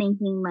I'm just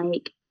thinking,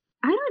 like,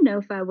 I don't know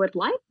if I would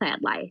like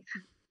that life.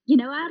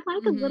 I'd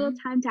like a little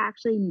time to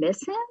actually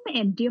miss him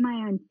and do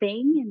my own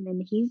thing. And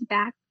then he's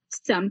back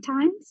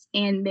sometimes,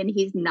 and then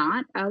he's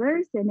not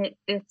others. And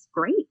it's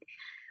great.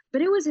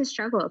 But it was a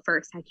struggle at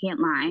first. I can't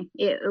lie.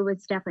 It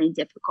was definitely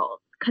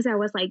difficult because I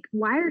was like,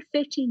 why are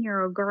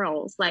 15-year-old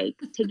girls like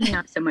taking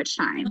up so much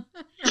time?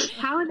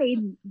 How are they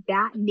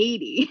that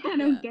needy? I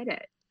don't get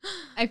it.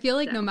 I feel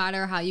like no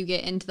matter how you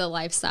get into the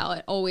lifestyle,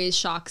 it always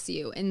shocks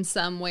you in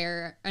some way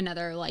or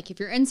another. Like if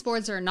you're in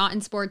sports or not in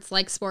sports,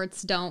 like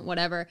sports, don't,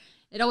 whatever,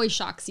 it always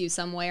shocks you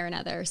some way or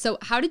another. So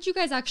how did you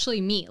guys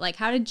actually meet? Like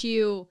how did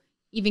you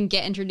even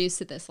get introduced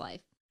to this life?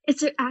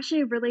 It's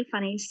actually a really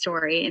funny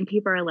story, and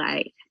people are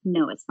like,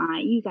 no, it's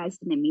not. You guys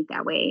didn't meet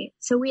that way.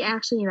 So we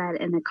actually met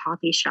in a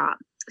coffee shop.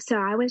 So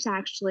I was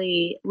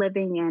actually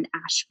living in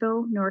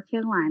Asheville, North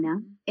Carolina,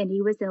 and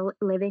he was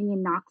living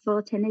in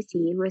Knoxville,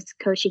 Tennessee. He was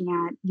coaching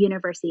at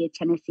University of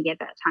Tennessee at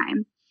that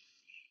time.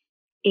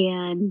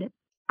 And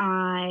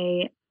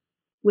I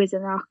was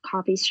in a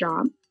coffee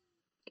shop,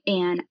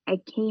 and I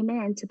came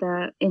into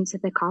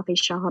the coffee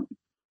shop,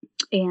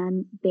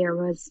 and there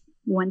was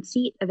one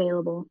seat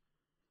available.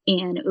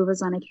 And it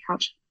was on a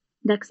couch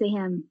next to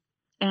him.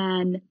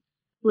 And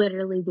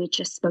literally, we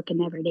just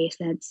spoken every day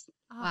since.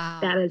 Wow.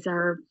 That is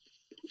our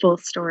full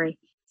story.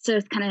 So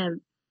it's kind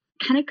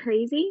of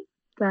crazy,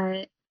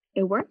 but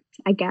it worked,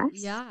 I guess.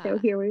 Yeah. So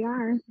here we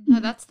are. No,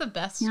 that's the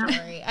best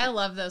story. I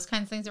love those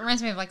kinds of things. It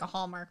reminds me of like a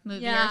Hallmark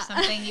movie or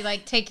something. You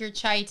like take your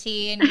chai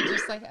tea and you're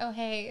just like, oh,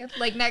 hey,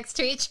 like next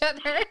to each other.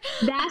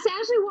 That's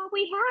actually what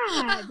we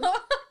had.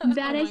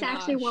 That is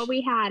actually what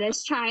we had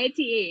as chai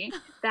tea.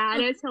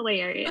 That is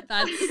hilarious.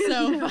 That's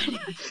so funny.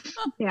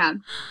 Yeah.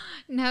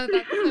 No,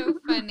 that's so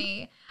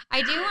funny.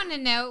 I do want to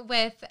know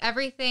with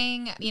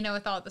everything,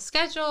 with all the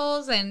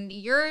schedules and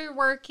you're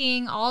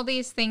working, all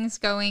these things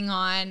going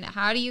on,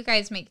 how do you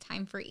guys make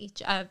time for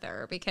each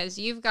other? Because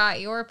you've got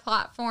your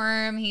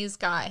platform, he's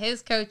got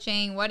his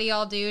coaching. What do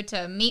y'all do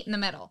to meet in the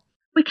middle?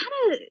 We kind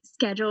of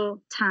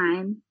schedule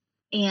time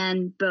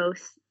and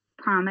both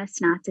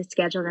promise not to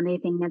schedule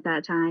anything at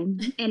that time.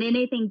 And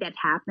anything that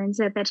happens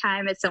at that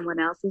time is someone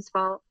else's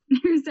fault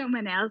or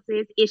someone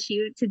else's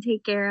issue to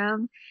take care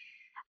of.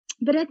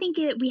 But I think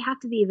we have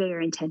to be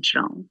very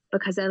intentional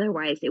because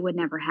otherwise it would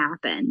never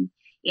happen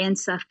and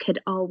stuff could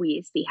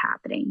always be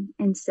happening.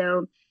 And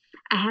so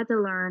I had to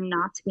learn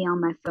not to be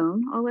on my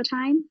phone all the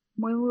time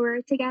when we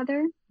were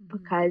together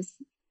because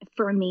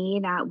for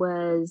me, it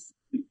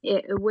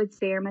was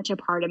very much a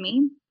part of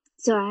me.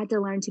 So I had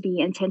to learn to be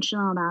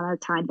intentional about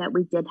the time that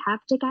we did have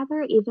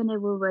together, even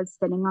if we were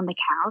sitting on the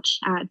couch.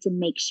 I had to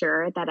make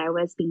sure that I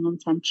was being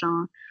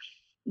intentional.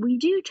 We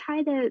do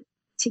try to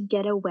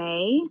get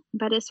away,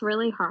 but it's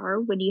really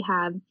hard when you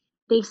have,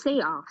 they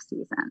say off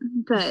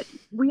season, but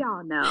we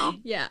all know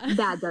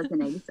that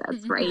doesn't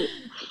exist, right?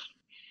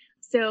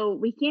 So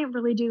we can't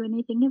really do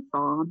anything in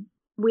fall.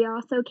 We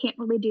also can't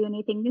really do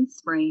anything in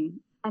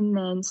spring. And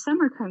then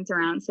summer comes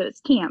around, so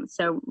it's camp.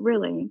 So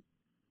really,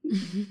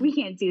 we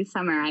can't do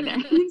summer either.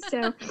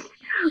 So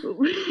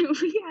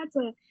we had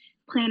to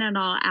plan it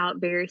all out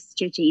very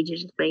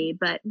strategically,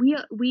 but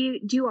we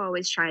do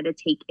always try to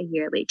take a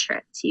yearly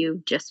trip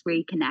to just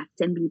reconnect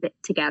and be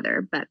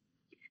together. But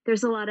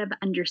there's a lot of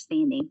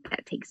understanding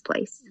that takes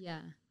place.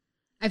 Yeah.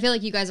 I feel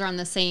like you guys are on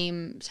the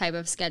same type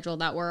of schedule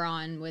that we're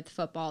on with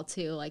football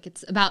too. Like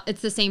it's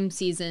the same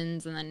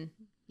seasons, and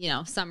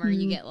then, summer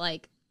you get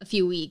like a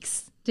few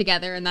weeks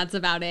together and that's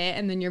about it.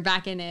 And then you're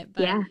back in it.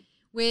 But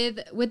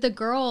with the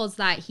girls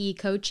that he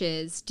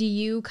coaches, do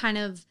you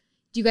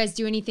guys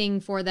do anything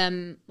for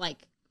them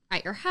like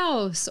at your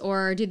house,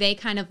 or do they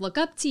kind of look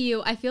up to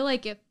you? I feel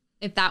like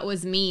if that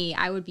was me,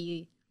 I would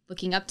be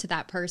looking up to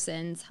that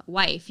person's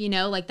wife,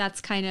 like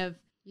that's kind of,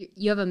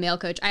 you have a male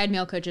coach. I had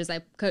male coaches. I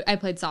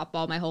played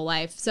softball my whole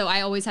life. So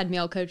I always had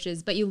male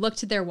coaches, but you look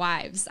to their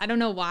wives. I don't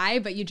know why,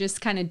 but you just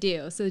kind of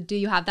do. So do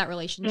you have that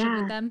relationship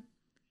with them?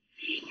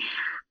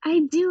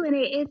 I do. And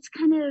it's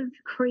kind of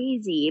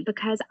crazy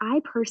because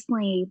I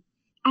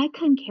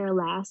couldn't care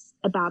less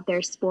about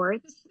their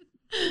sports.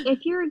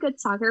 If you're a good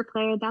soccer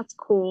player, that's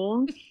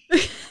cool.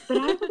 But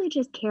I really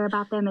just care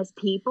about them as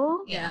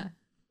people. Yeah.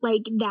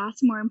 Like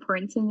that's more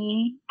important to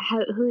me,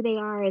 who they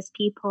are as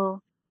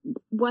people,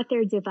 what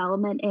their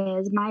development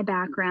is. My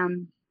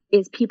background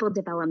is people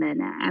development.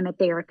 I'm a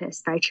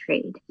therapist by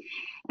trade.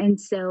 And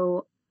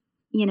so,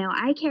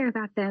 I care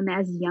about them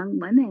as young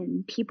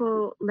women,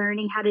 people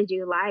learning how to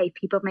do life,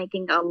 people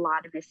making a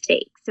lot of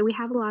mistakes. So we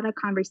have a lot of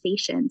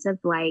conversations of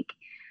like,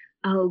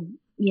 oh,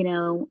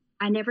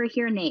 I never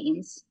hear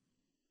names.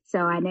 So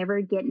I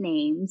never get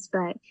names,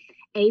 but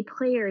a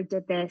player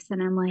did this.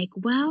 And I'm like,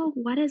 well,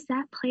 what is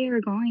that player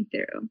going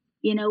through?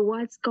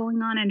 What's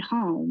going on at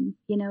home?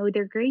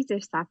 Their grades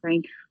are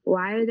suffering.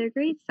 Why are their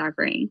grades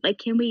suffering? Like,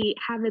 can we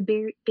have a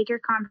bigger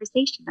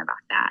conversation about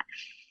that?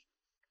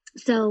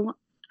 So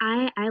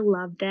I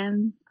love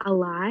them a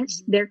lot.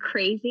 They're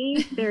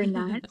crazy. They're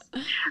nuts,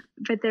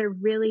 but they're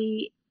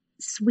really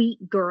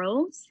sweet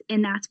girls,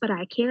 and that's what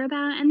I care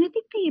about. And I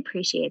think they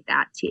appreciate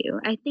that too.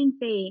 I think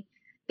they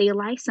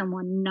like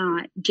someone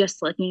not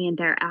just looking at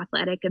their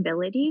athletic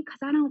ability, because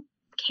I don't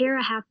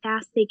care how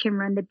fast they can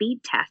run the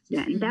beat test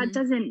in. That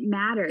doesn't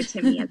matter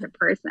to me as a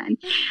person.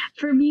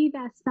 For me,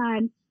 that's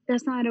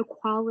not a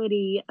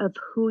quality of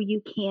who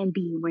you can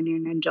be when you're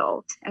an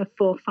adult, a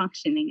full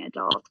functioning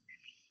adult.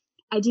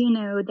 I do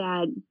know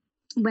that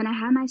when I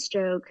had my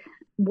stroke,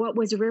 what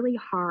was really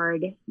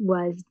hard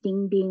was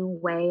Dean being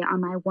away on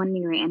my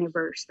 1-year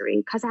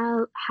anniversary, because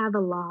I have a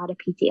lot of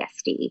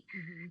PTSD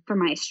from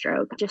my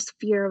stroke. Just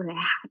fear of it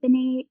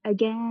happening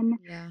again,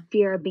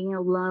 fear of being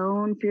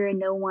alone, fear of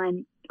no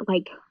one,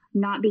 like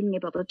not being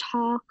able to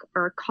talk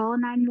or call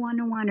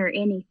 911 or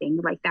anything.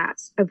 Like,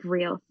 that's a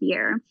real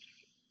fear.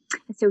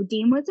 So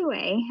Dean was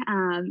away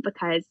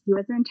because he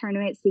was in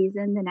tournament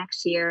season the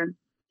next year.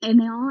 And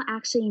they all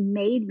actually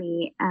made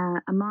me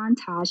a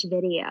montage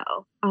video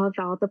of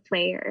all the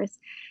players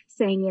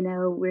saying, you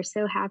know, we're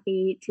so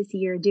happy to see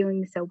you're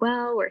doing so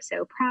well. We're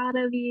so proud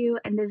of you.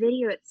 And the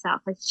video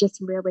itself is just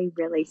really,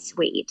 really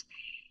sweet.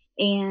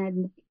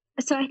 And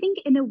so I think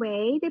in a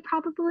way they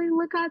probably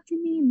look up to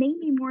me,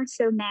 maybe more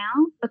so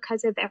now,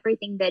 because of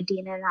everything that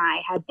Dean and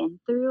I had been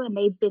through. And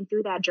they've been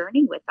through that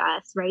journey with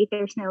us, right?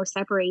 There's no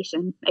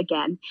separation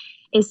again.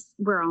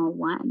 We're all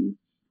one.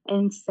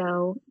 And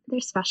so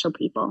they're special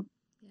people.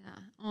 Yeah.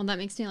 Oh, that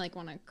makes me like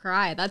want to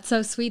cry. That's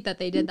so sweet that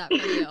they did that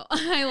for you.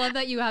 I love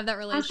that you have that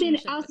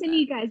relationship. I'll send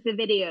you guys the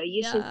video.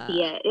 You should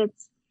see it.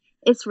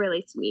 It's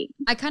really sweet.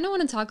 I kind of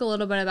want to talk a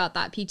little bit about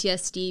that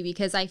PTSD,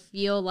 because I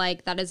feel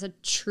like that is a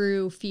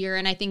true fear.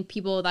 And I think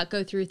people that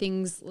go through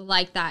things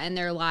like that in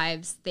their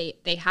lives,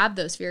 they have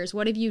those fears.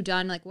 What have you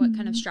done? Like, what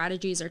kind of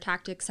strategies or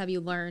tactics have you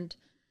learned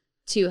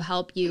to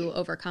help you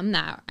overcome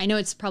that? I know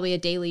it's probably a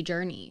daily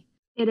journey.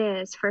 It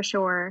is, for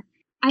sure.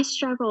 I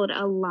struggled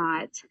a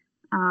lot.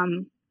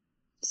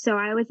 So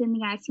I was in the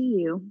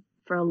ICU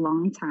for a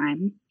long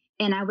time,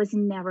 and I was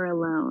never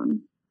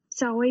alone.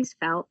 So I always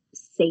felt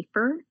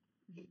safer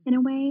in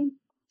a way.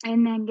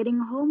 And then getting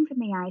home from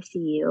the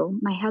ICU,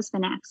 my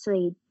husband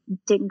actually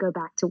didn't go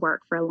back to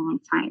work for a long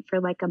time,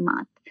 for like a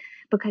month,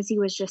 because he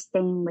was just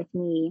staying with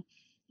me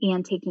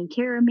and taking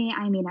care of me.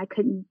 I mean, I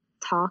couldn't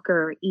talk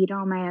or eat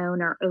on my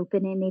own or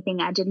open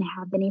anything. I didn't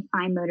have any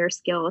fine motor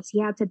skills.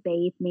 He had to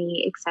bathe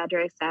me, et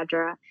cetera, et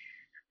cetera.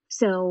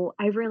 So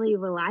I really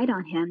relied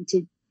on him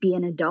to be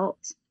an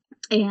adult.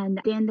 And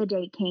then the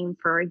day came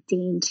for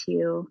Dean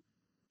to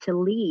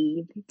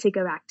leave, to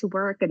go back to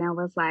work. And I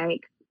was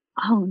like,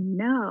 oh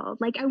no.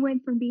 Like, I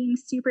went from being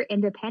super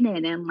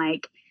independent, and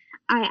like,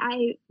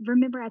 I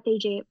remember at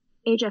the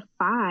age of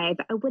 5,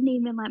 I wouldn't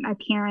even let my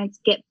parents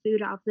get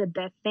food off the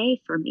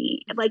buffet for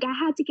me. Like, I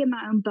had to get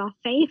my own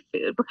buffet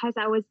food because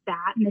I was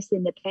that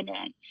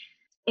independent.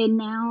 And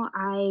now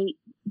I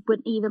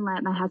wouldn't even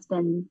let my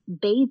husband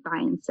bathe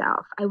by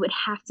himself. I would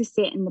have to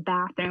sit in the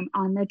bathroom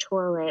on the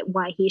toilet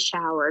while he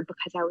showered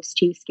because I was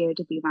too scared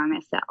to be by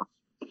myself.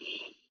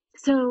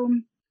 So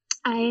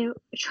I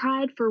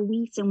tried for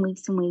weeks and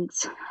weeks and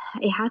weeks.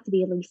 It had to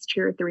be at least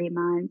 2 or 3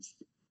 months.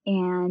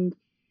 And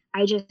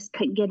I just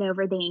couldn't get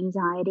over the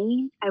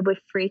anxiety. I would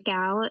freak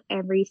out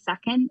every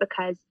second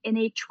because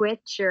any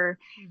twitch or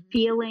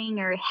feeling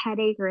or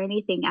headache or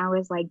anything, I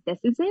was like, this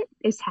is it.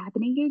 It's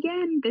happening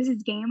again. This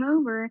is game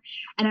over.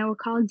 And I would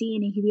call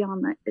Dean, and he'd be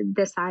on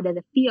the side of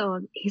the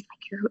field. He's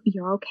like,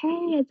 you're okay.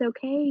 It's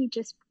okay.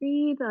 Just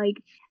breathe. Like,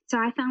 so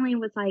I finally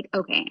was like,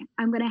 okay,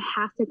 I'm going to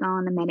have to go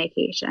on the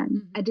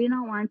medication. I do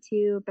not want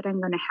to, but I'm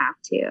going to have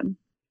to.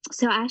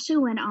 So I actually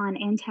went on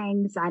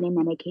anti-anxiety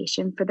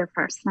medication for the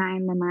first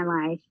time in my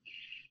life.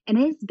 And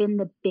it's been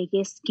the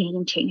biggest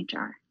game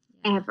changer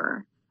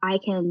ever. I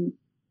can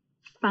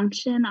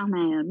function on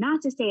my own.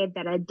 Not to say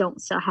that I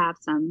don't still have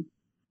some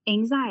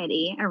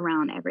anxiety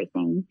around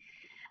everything,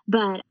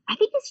 but I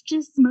think it's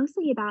just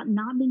mostly about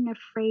not being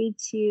afraid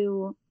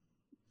to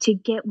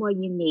get what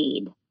you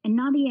need and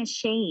not being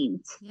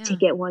ashamed to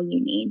get what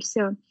you need.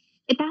 So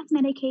if that's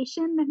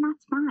medication, then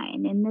that's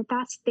fine. And if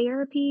that's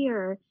therapy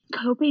or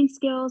coping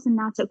skills, then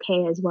that's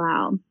okay as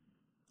well.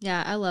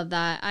 Yeah, I love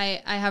that.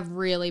 I have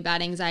really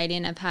bad anxiety,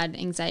 and I've had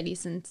anxiety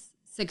since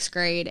 6th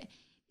grade.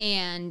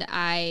 And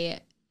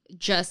I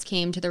just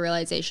came to the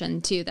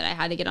realization too that I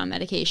had to get on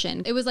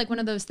medication. It was like one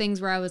of those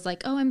things where I was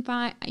like, oh, I'm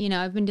fine. You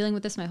know, I've been dealing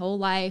with this my whole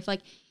life.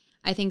 Like,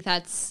 I think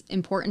that's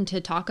important to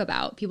talk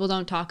about. People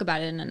don't talk about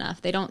it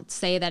enough. They don't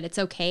say that it's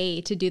okay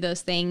to do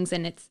those things,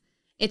 and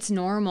it's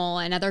normal,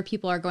 and other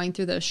people are going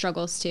through those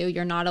struggles too.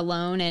 You're not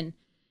alone, and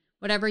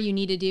whatever you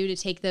need to do to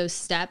take those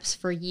steps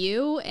for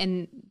you,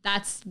 and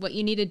that's what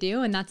you need to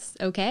do, and that's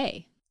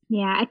okay.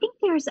 Yeah, I think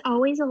there's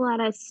always a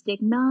lot of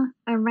stigma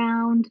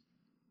around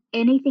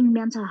anything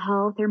mental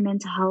health or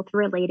mental health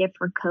related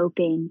for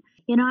coping.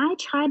 You know, I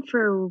tried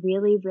for a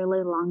really,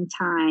 really long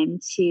time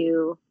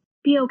to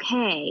be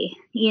okay,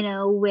 you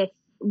know,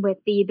 with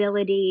the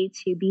ability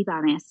to be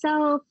by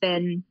myself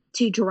and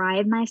to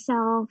drive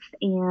myself,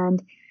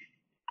 and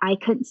I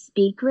couldn't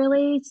speak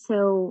really.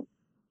 So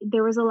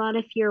there was a lot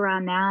of fear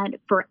around that,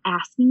 for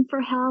asking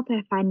for help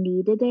if I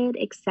needed it,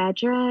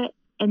 etc.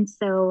 And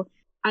so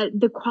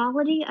the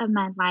quality of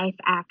my life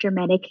after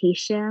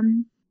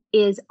medication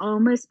is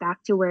almost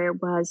back to where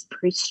it was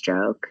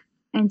pre-stroke.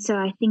 And so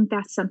I think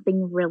that's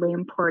something really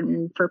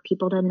important for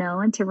people to know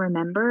and to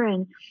remember.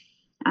 And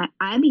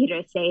I'm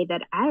here to say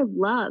that I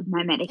love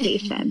my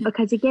medication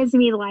because it gives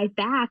me the life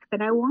back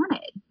that I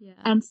wanted. Yeah.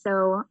 And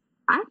so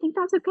I think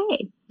that's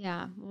okay.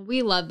 Yeah. Well,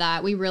 we love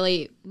that. We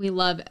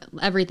love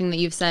everything that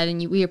you've said,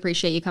 and we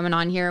appreciate you coming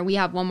on here. We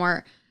have one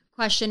more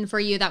question for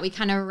you that we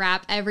kind of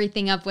wrap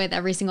everything up with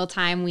every single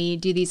time we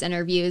do these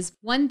interviews.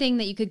 One thing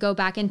that you could go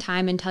back in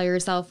time and tell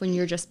yourself when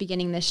you're just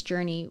beginning this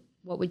journey,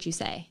 what would you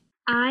say?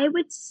 I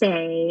would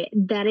say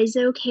that it's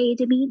okay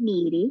to be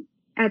needy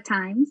at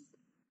times.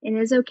 It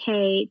is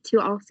okay to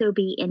also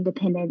be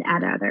independent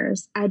at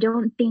others. I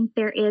don't think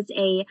there is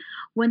a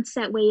one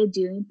set way of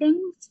doing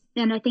things.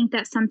 And I think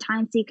that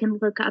sometimes you can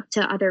look up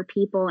to other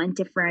people in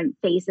different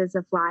phases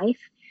of life.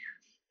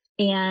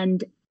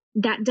 And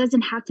that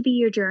doesn't have to be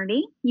your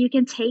journey. You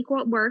can take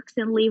what works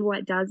and leave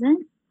what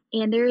doesn't.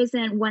 And there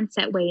isn't one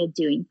set way of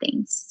doing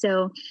things.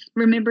 So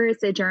remember,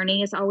 it's a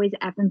journey. It's always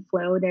ebb and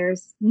flow.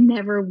 There's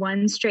never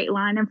one straight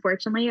line,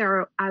 unfortunately,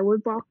 or I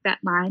would walk that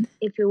line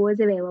if it was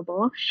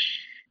available.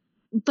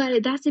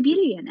 But that's the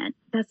beauty in it.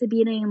 That's the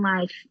beauty in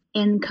life,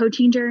 in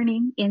coaching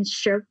journey, in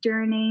stroke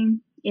journey,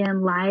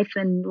 in life,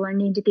 and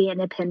learning to be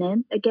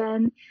independent.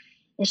 Again,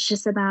 it's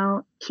just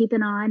about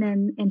keeping on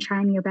and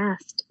trying your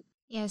best.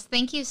 Yes,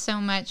 thank you so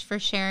much for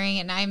sharing.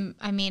 And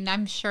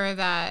I'm sure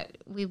that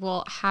we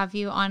will have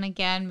you on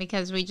again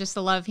because we just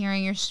love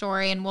hearing your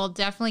story, and we'll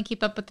definitely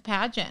keep up with the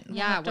pageant.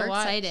 Yeah, we're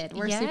excited.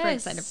 We're super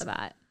excited for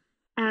that.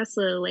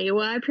 Absolutely.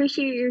 Well, I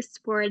appreciate your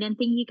support, and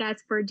thank you guys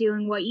for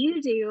doing what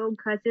you do,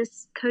 because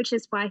this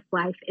coach's wife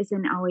life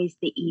isn't always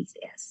the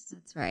easiest.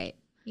 That's right.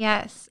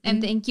 Yes.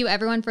 And thank you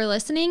everyone for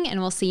listening, and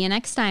we'll see you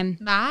next time.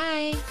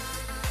 Bye.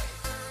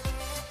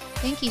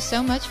 Thank you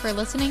so much for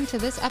listening to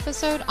this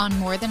episode on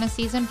More Than a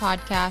Season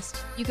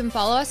Podcast. You can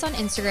follow us on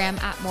Instagram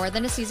at More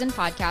Than a Season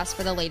Podcast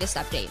for the latest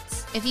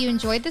updates. If you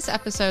enjoyed this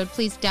episode,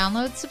 please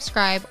download,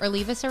 subscribe, or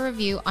leave us a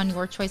review on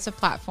your choice of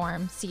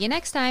platform. See you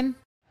next time.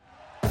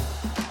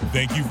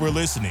 Thank you for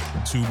listening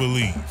to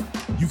Believe.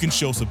 You can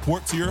show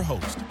support to your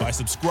host by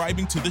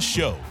subscribing to the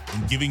show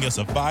and giving us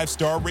a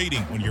 5-star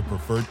rating on your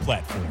preferred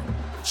platform.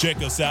 Check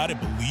us out at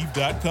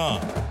Believe.com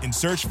and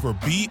search for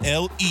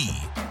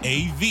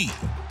BLEAV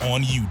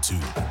on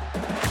YouTube.